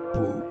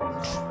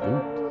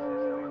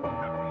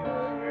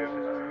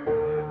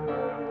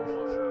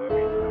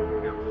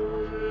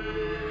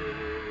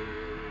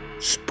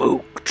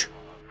 Spooked.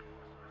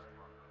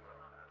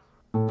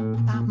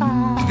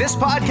 This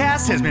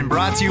podcast has been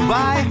brought to you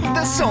by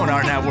the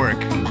Sonar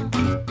Network.